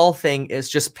Logan Paul thing is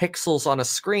just pixels on a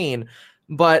screen,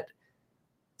 but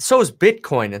so is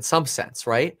Bitcoin in some sense,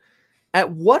 right?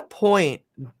 At what point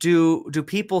do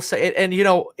people say, and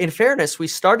in fairness, we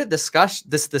started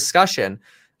this discussion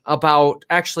about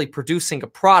actually producing a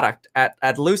product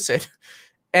at Lucid,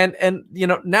 And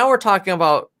now we're talking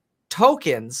about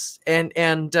tokens and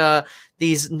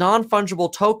these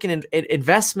non-fungible token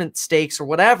investment stakes or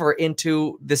whatever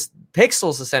into this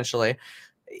pixels essentially.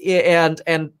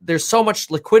 And there's so much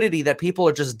liquidity that people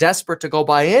are just desperate to go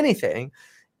buy anything.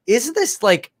 Isn't this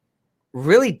like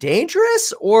really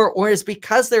dangerous, or is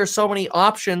because there are so many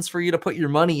options for you to put your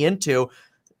money into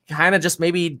kind of just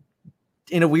maybe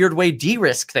in a weird way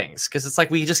de-risk things? Because it's like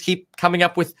we just keep coming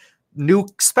up with new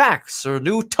specs or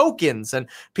new tokens, and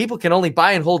people can only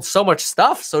buy and hold so much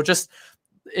stuff. So just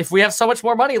if we have so much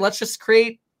more money, let's just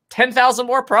create 10,000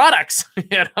 more products,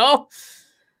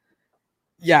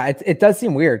 Yeah, it does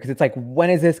seem weird because it's like,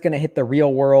 when is this going to hit the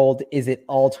real world? Is it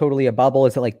all totally a bubble?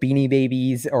 Is it like Beanie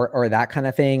Babies or that kind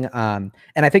of thing? And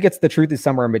I think the truth is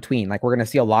somewhere in between. Like, we're going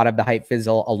to see a lot of the hype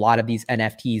fizzle, a lot of these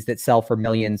NFTs that sell for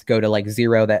millions go to like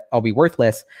zero, that will be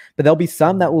worthless. But there'll be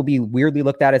some that will be weirdly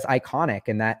looked at as iconic,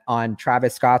 and that on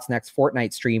Travis Scott's next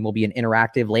Fortnite stream will be an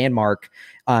interactive landmark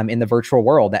in the virtual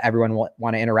world that everyone will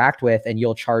want to interact with, and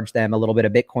you'll charge them a little bit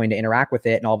of Bitcoin to interact with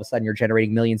it, and all of a sudden you're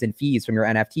generating millions in fees from your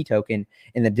NFT token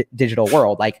in the digital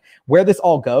world. Like, where this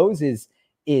all goes is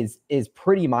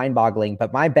pretty mind-boggling.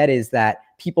 But my bet is that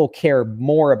people care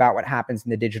more about what happens in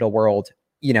the digital world,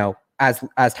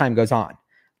 as time goes on,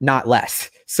 not less.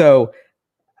 So,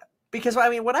 because I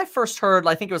mean, when I first heard,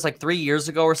 I think it was like 3 years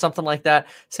ago or something like that,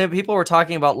 some people were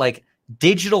talking about like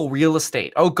digital real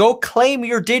estate. Oh, go claim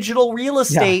your digital real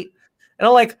estate. Yeah. And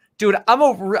I'm like, dude, I'm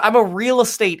a real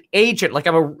estate agent. Like,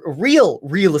 I'm a real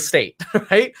estate,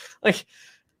 right? Like,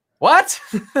 what?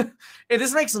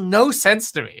 This makes no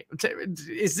sense to me.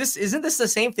 Isn't this the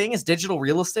same thing as digital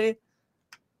real estate?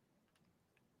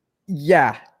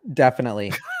 Yeah,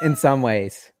 definitely. In some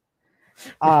ways.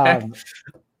 Yeah.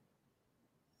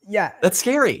 That's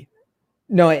scary.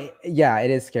 No, it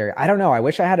is scary. I don't know. I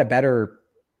wish I had a better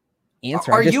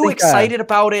answer. Are you excited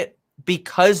about it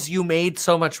because you made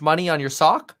so much money on your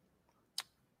sock?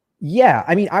 Yeah.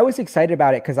 I mean, I was excited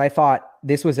about it because I thought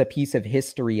this was a piece of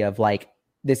history of like,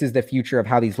 this is the future of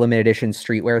how these limited edition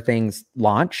streetwear things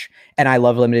launch. And I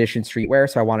love limited edition streetwear,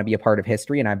 so I want to be a part of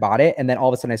history, and I bought it. And then all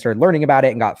of a sudden I started learning about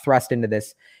it and got thrust into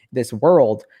this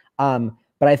world. But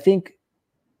I think,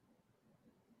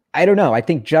 I don't know. I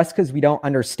think just because we don't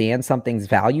understand something's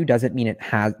value doesn't mean it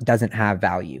doesn't have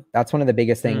value. That's one of the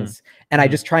biggest things. And I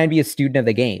just try and be a student of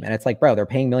the game. And it's like, bro, they're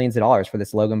paying millions of dollars for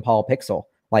this Logan Paul pixel.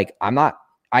 Like,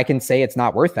 I can say it's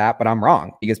not worth that, but I'm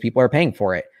wrong because people are paying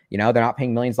for it. They're not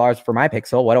paying millions of dollars for my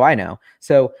pixel. What do I know?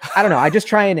 So I don't know. I just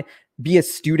try and be a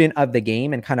student of the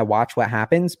game and kind of watch what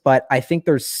happens. But I think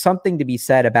there's something to be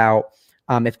said about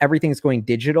if everything's going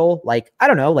digital, like, I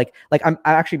don't know, like I'm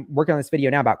actually working on this video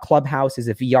now about Clubhouse is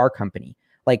a VR company.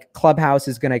 Like, Clubhouse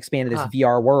is going to expand to this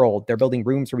VR world. They're building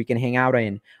rooms where we can hang out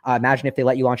in. Imagine if they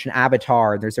let you launch an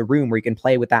avatar. There's a room where you can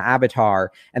play with that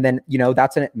avatar. And then,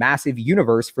 that's a massive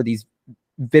universe for these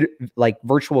like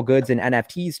virtual goods and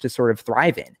NFTs to sort of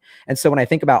thrive in. And so when I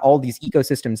think about all these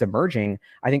ecosystems emerging,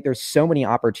 I think there's so many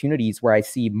opportunities where I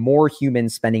see more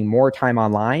humans spending more time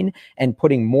online and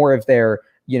putting more of their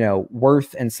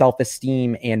worth and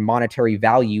self-esteem and monetary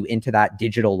value into that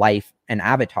digital life and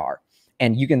avatar.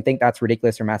 And you can think that's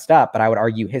ridiculous or messed up, but I would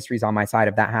argue history's on my side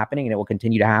of that happening, and it will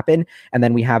continue to happen. And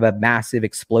then we have a massive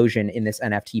explosion in this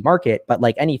NFT market. But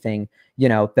like anything,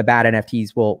 the bad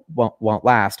NFTs won't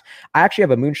last. I actually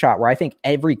have a moonshot where I think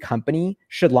every company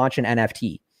should launch an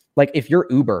NFT. Like, if you're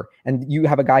Uber and you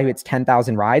have a guy who hits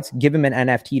 10,000 rides, give him an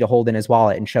NFT to hold in his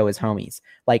wallet and show his homies.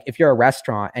 Like, if you're a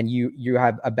restaurant and you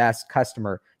have a best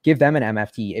customer, give them an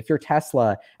NFT. If you're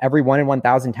Tesla, every 1 in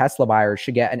 1,000 Tesla buyers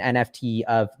should get an NFT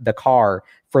of the car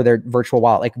for their virtual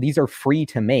wallet. Like, these are free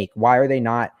to make. Why are they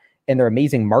not? And they're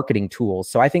amazing marketing tools.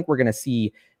 So I think we're going to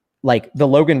see, like, the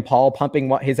Logan Paul pumping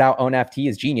his own NFT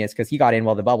is genius because he got in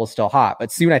while the bubble's still hot.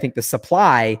 But soon I think the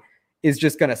supply is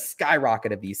just going to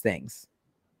skyrocket of these things.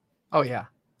 Oh yeah.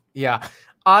 Yeah.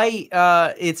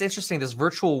 It's interesting, this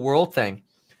virtual world thing.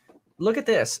 Look at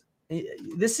this.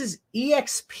 This is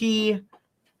EXP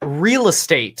Real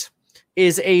Estate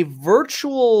is a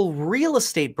virtual real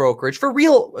estate brokerage for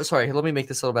real. Sorry, let me make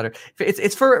this a little better.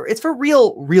 It's for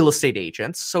real estate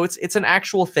agents. So it's an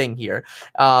actual thing here.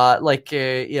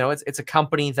 It's a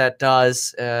company that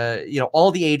does,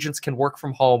 all the agents can work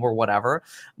from home or whatever.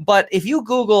 But if you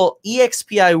Google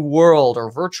EXPI World or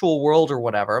virtual world or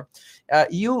whatever,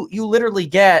 you literally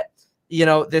get,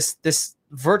 this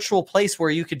virtual place where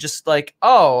you could just like,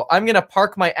 oh, I'm going to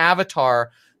park my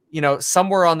avatar,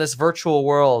 somewhere on this virtual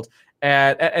world.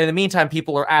 And in the meantime,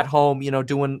 people are at home,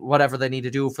 doing whatever they need to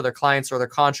do for their clients or their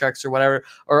contracts or whatever.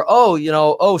 Or,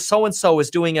 so-and-so is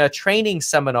doing a training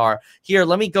seminar. Here,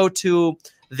 let me go to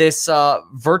this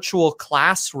virtual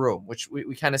classroom, which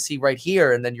we kind of see right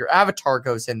here, and then your avatar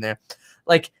goes in there.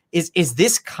 Like, is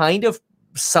this kind of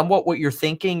somewhat what you're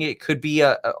thinking? It could be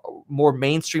a more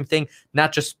mainstream thing,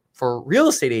 not just for real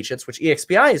estate agents, which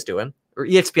EXPI is doing, or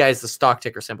EXPI is the stock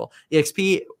ticker symbol.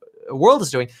 EXP World is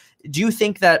doing. Do you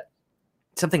think that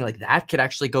something like that could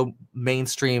actually go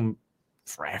mainstream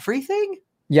for everything?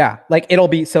 Yeah, like you'll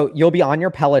be on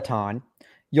your Peloton,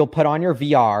 you'll put on your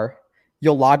VR,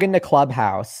 you'll log into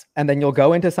Clubhouse, and then you'll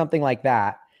go into something like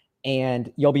that,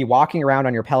 and you'll be walking around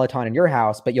on your Peloton in your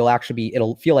house, but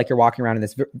it'll feel like you're walking around in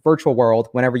this virtual world.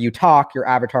 Whenever you talk, your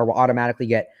avatar will automatically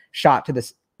get shot to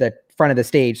the front of the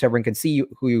stage so everyone can see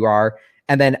who you are.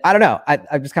 And then, I don't know,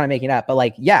 I'm just kind of making it up, but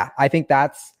like, yeah, I think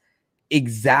that's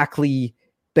exactly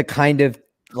the kind of,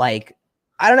 like,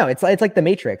 I don't know, it's like the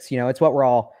Matrix, it's what we're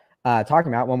all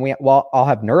talking about when we all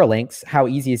have Neuralinks. How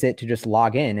easy is it to just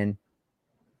log in and,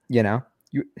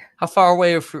 how far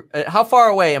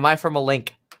away am I from a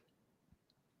link?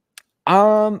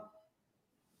 10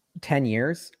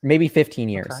 years, maybe 15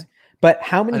 years. Okay. But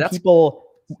how many people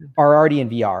are already in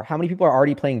VR? How many people are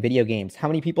already playing video games? How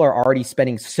many people are already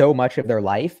spending so much of their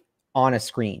life on a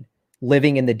screen,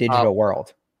 living in the digital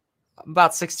world?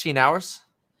 About 16 hours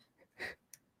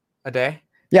a day.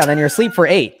 Yeah, then you're asleep for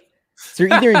 8. So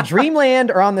you're either in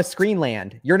dreamland or on the screen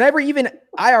land. You're never even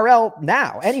IRL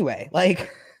now anyway.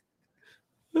 Like,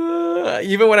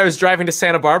 even when I was driving to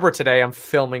Santa Barbara today, I'm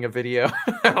filming a video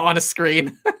on a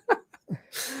screen.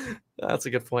 That's a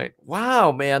good point.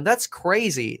 Wow, man, that's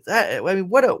crazy.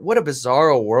 What a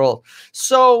bizarro world.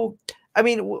 So,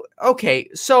 okay,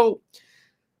 so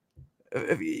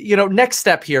next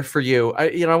step here for you.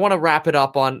 I want to wrap it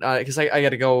up on because I got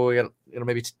to go. We got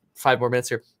maybe 5 more minutes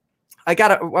here. I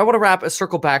want to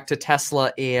circle back to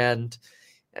Tesla and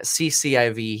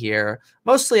CCIV here.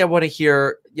 Mostly I want to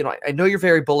hear, I know you're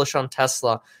very bullish on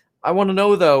Tesla. I want to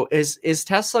know though, is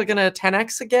Tesla going to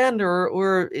 10x again,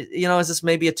 or is this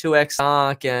maybe a 2x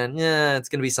stock and it's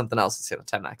going to be something else that's going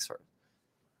to 10x for it?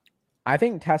 I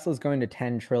think Tesla's going to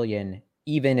 10 trillion,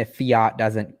 even if fiat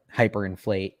doesn't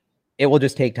hyperinflate. It will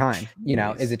just take time.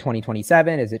 Is it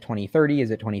 2027? Is it 2030?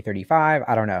 Is it 2035?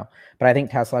 I don't know. But I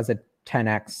think Tesla has a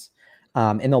 10x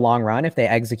in the long run if they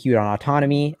execute on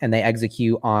autonomy and they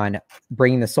execute on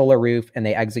bringing the solar roof and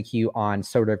they execute on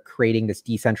sort of creating this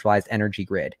decentralized energy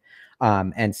grid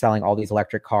and selling all these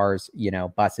electric cars,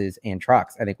 buses and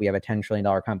trucks. I think we have a $10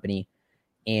 trillion company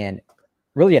and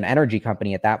really an energy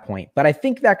company at that point. But I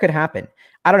think that could happen.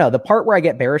 I don't know. The part where I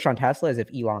get bearish on Tesla is if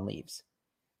Elon leaves.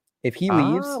 If he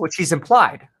leaves, which he's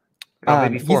implied,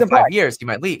 maybe 4 or 5 years, he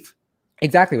might leave.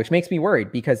 Exactly, which makes me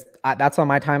worried because that's on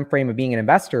my time frame of being an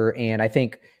investor, and I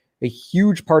think a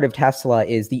huge part of Tesla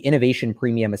is the innovation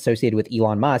premium associated with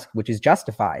Elon Musk, which is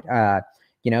justified.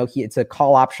 It's a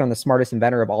call option on the smartest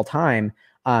inventor of all time,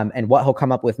 and what he'll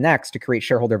come up with next to create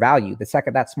shareholder value. The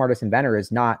second that smartest inventor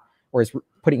is not, or is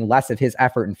putting less of his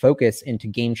effort and focus into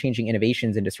game-changing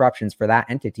innovations and disruptions for that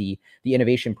entity, the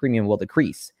innovation premium will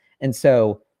decrease, and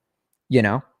so.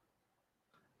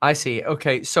 I see.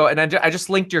 Okay. So, and I just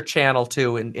linked your channel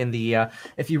too in the,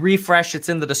 if you refresh, it's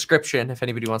in the description. If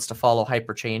anybody wants to follow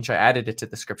HyperChange, I added it to the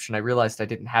description. I realized I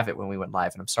didn't have it when we went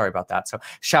live and I'm sorry about that. So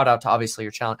shout out to obviously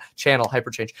your channel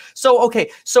HyperChange. So,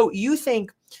 okay. So you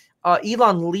think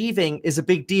Elon leaving is a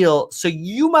big deal. So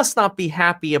you must not be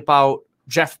happy about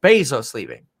Jeff Bezos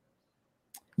leaving.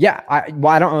 Yeah, I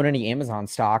don't own any Amazon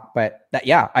stock, but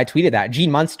I tweeted that. Gene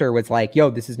Munster was like,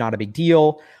 yo, this is not a big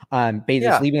deal.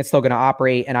 Bezos leaving, it's still going to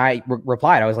operate. And I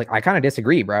replied, I was like, I kind of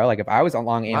disagree, bro. Like if I was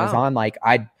along Amazon,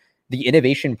 the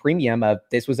innovation premium of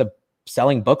this was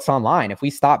selling books online. If we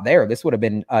stopped there, this would have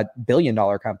been a $1 billion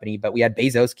company, but we had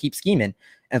Bezos keep scheming.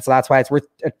 And so that's why it's worth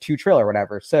a $2 trillion or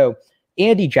whatever. So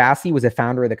Andy Jassy was a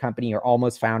founder of the company or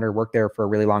almost founder, worked there for a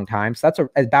really long time. So that's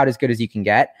about as good as you can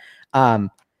get.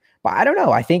 But I don't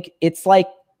know. I think it's like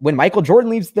when Michael Jordan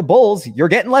leaves the Bulls, you're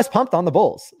getting less pumped on the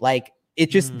Bulls. Like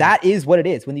it just, that is what it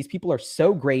is. When these people are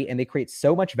so great and they create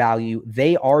so much value,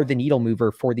 they are the needle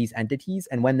mover for these entities.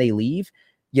 And when they leave,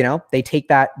 they take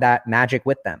that magic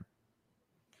with them.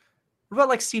 What about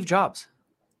like Steve Jobs?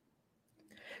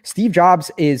 Steve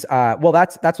Jobs is,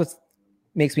 that's what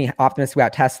makes me optimistic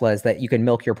about Tesla is that you can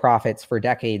milk your profits for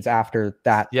decades after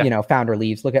that, founder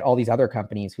leaves. Look at all these other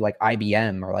companies who like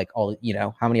IBM or like all,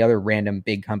 how many other random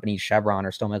big companies, Chevron,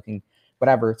 are still milking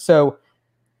whatever. So,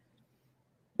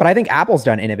 but I think Apple's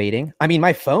done innovating. I mean,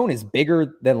 my phone is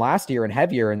bigger than last year and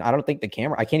heavier. And I don't think I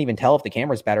can't even tell if the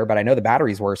camera's better, but I know the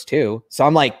battery's worse too. So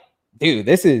I'm like, dude,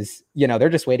 this is, they're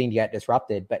just waiting to get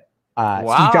disrupted. But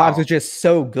Steve Jobs was just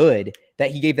so good that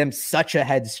he gave them such a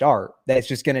head start that it's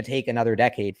just going to take another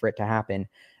decade for it to happen.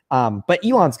 But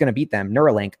Elon's going to beat them.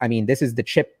 Neuralink. I mean, this is the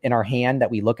chip in our hand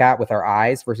that we look at with our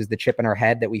eyes versus the chip in our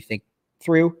head that we think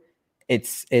through.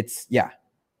 It's yeah.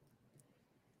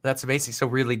 That's amazing. So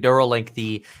really, Neuralink,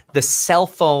 the cell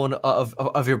phone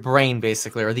of your brain,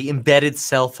 basically, or the embedded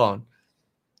cell phone.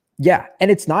 Yeah. And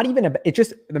it's not even, it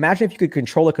just, imagine if you could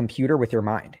control a computer with your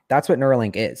mind. That's what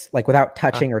Neuralink is, like without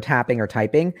touching or tapping or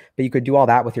typing, but you could do all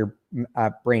that with your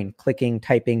brain, clicking,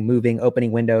 typing, moving,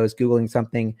 opening windows, Googling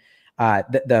something.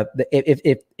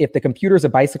 If the computer is a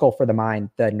bicycle for the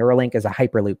mind, the Neuralink is a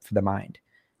hyperloop for the mind.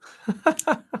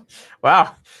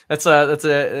 Wow. That's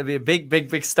a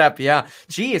big step. Yeah.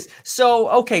 Geez. So,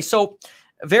 okay. So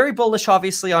very bullish,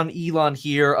 obviously, on Elon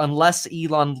here, unless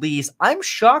Elon leaves. I'm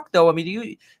shocked though. I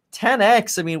mean,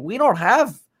 10X. I mean, we don't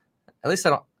have, at least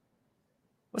I don't.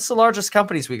 What's the largest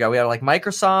companies we got? We have like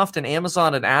Microsoft and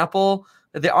Amazon and Apple.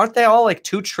 Aren't they all like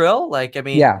 2 trill? Like, I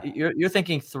mean, yeah. You're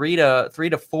thinking 3 to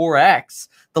 4X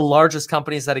the largest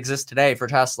companies that exist today for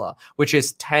Tesla, which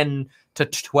is 10 to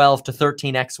 12 to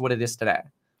 13X what it is today.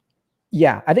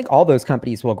 Yeah, I think all those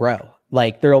companies will grow.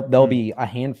 Like there'll be a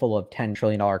handful of $10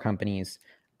 trillion companies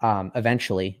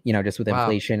eventually, just with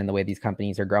inflation and the way these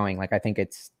companies are growing. Like I think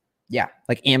it's,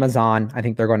 like Amazon, I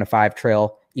think they're going to 5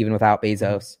 trill even without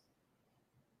Bezos.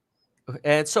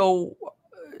 And so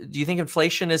do you think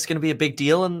inflation is going to be a big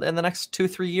deal in the next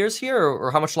 2-3 years here?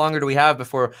 Or how much longer do we have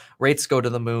before rates go to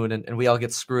the moon and we all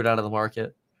get screwed out of the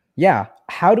market? Yeah.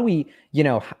 How do we,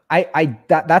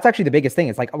 that's actually the biggest thing.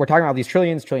 It's like, we're talking about these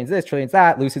trillions this, trillions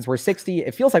that, Lucid's worth 60.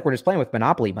 It feels like we're just playing with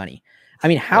monopoly money. I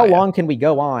mean, how long can we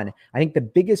go on? I think the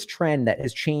biggest trend that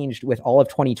has changed with all of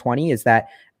 2020 is that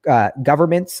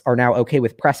governments are now okay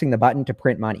with pressing the button to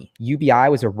print money. UBI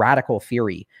was a radical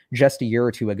theory just a year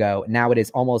or two ago. Now it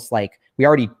is almost like we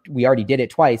already did it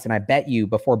twice. And I bet you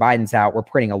before Biden's out, we're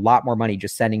printing a lot more money,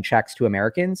 just sending checks to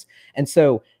Americans. And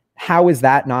so how is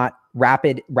that not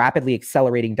rapidly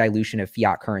accelerating dilution of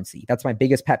fiat currency? That's my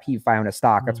biggest pet peeve if I own a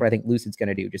stock. That's what I think Lucid's going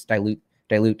to do. Just dilute.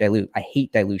 I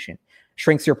hate dilution.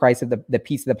 Shrinks your price of the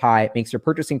piece of the pie, makes your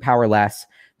purchasing power less.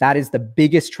 That is the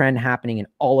biggest trend happening in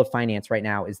all of finance right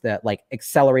now, is the like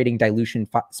accelerating dilution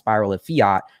spiral of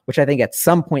fiat, which I think at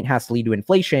some point has to lead to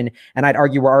inflation. And I'd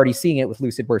argue we're already seeing it with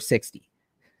Lucid worth 60.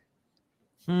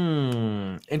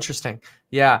 Interesting.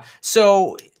 Yeah.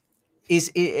 So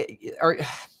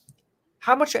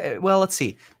how much? Well, let's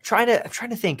see. I'm trying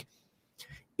to think.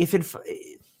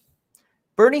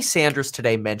 Bernie Sanders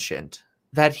today mentioned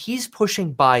that he's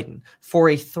pushing Biden for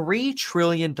a $3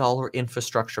 trillion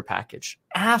infrastructure package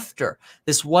after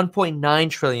this $1.9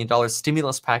 trillion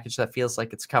stimulus package that feels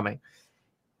like it's coming.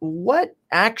 What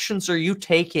actions are you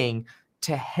taking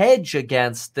to hedge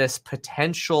against this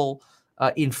potential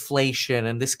inflation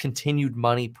and this continued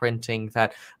money printing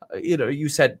that, you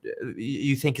said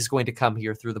you think is going to come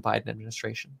here through the Biden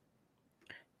administration?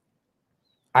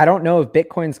 I don't know if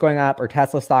Bitcoin's going up or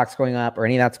Tesla stock's going up or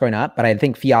any of that's going up, but I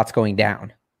think fiat's going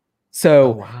down.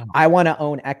 So I want to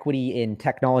own equity in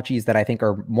technologies that I think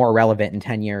are more relevant in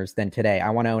 10 years than today. I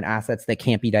want to own assets that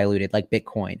can't be diluted, like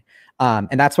Bitcoin.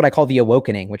 And that's what I call the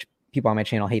awakening, which people on my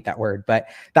channel hate that word, but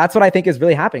that's what I think is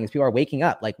really happening, is people are waking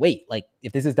up like, wait, like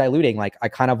if this is diluting, like I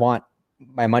kind of want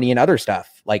my money in other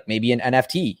stuff, like maybe an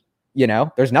NFT,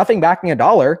 there's nothing backing a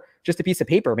dollar, just a piece of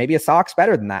paper. Maybe a sock's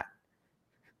better than that.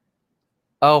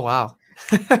 Oh, wow.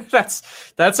 that's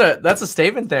a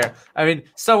statement there. I mean,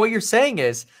 so what you're saying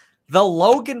is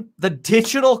the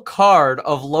digital card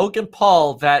of Logan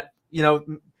Paul that,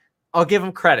 I'll give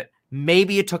him credit.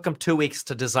 Maybe it took him 2 weeks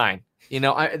to design.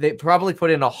 They probably put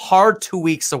in a hard 2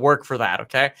 weeks of work for that.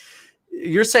 Okay.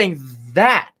 You're saying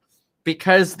that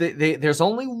because there's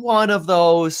only one of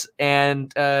those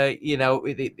and, they're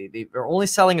only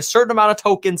selling a certain amount of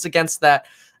tokens against that.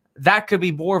 That could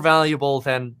be more valuable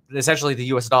than essentially the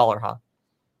US dollar, huh?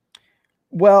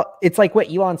 Well, it's like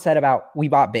what Elon said about we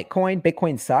bought Bitcoin.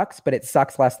 Bitcoin sucks, but it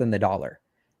sucks less than the dollar.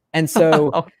 And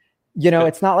so,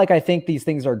 it's not like I think these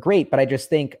things are great, but I just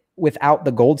think without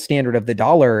the gold standard of the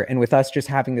dollar and with us just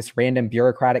having this random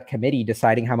bureaucratic committee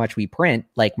deciding how much we print,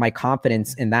 like my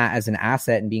confidence in that as an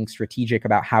asset and being strategic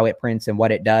about how it prints and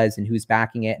what it does and who's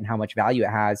backing it and how much value it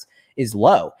has is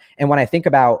low. And when I think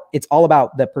about, it's all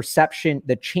about the perception,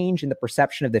 the change in the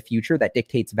perception of the future that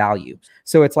dictates value.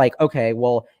 So it's like, okay,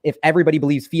 well, if everybody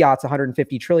believes fiat's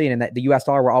 150 trillion and that the US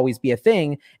dollar will always be a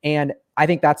thing, and I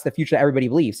think that's the future that everybody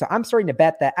believes. So I'm starting to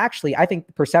bet that actually, I think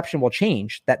the perception will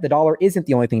change, that the dollar isn't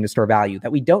the only thing to store value,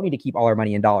 that we don't need to keep all our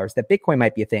money in dollars, that Bitcoin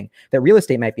might be a thing, that real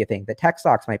estate might be a thing, that tech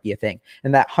stocks might be a thing,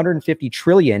 and that 150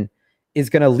 trillion is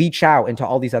going to leach out into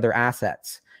all these other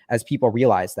assets as people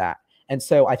realize that. And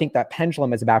so I think that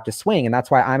pendulum is about to swing. And that's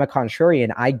why I'm a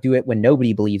contrarian. I do it when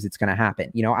nobody believes it's going to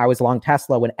happen. I was long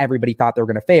Tesla when everybody thought they were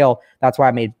going to fail. That's why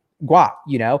I made guap,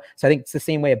 So I think it's the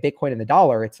same way of Bitcoin and the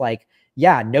dollar. It's like,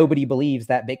 yeah, nobody believes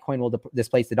that Bitcoin will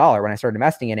displace the dollar when I started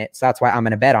investing in it. So that's why I'm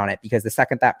going to bet on it, because the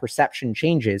second that perception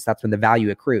changes, that's when the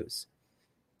value accrues.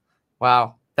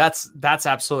 Wow. That's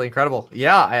absolutely incredible.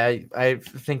 Yeah, I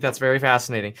think that's very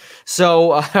fascinating.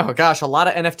 So, oh gosh, a lot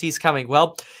of NFTs coming.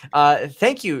 Well,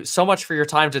 thank you so much for your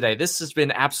time today. This has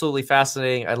been absolutely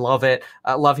fascinating. I love it.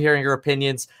 I love hearing your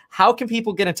opinions. How can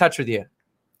people get in touch with you?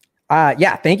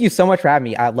 Yeah, thank you so much for having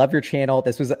me. I love your channel.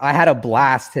 I had a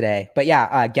blast today. But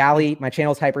yeah, Gally, my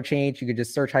channel is HyperChange. You could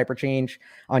just search HyperChange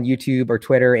on YouTube or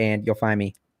Twitter and you'll find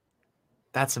me.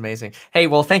 That's amazing. Hey,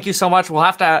 well, thank you so much. We'll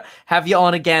have to have you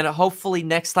on again. Hopefully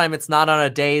next time it's not on a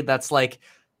day that's like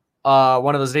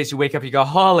one of those days you wake up, you go,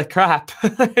 holy crap.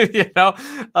 Hopefully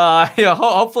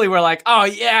we're like, oh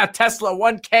yeah, Tesla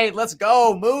 1K, let's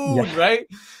go, moon, yeah, right?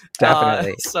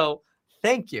 Definitely. So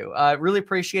thank you. I really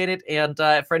appreciate it. And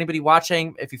for anybody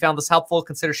watching, if you found this helpful,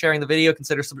 consider sharing the video,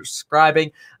 consider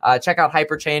subscribing. Check out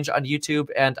HyperChange on YouTube.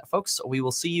 And folks, we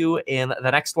will see you in the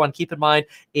next one. Keep in mind,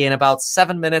 in about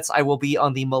 7 minutes, I will be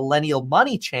on the Millennial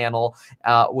Money channel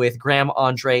with Graham,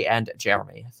 Andre, and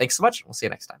Jeremy. Thanks so much. We'll see you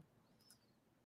next time.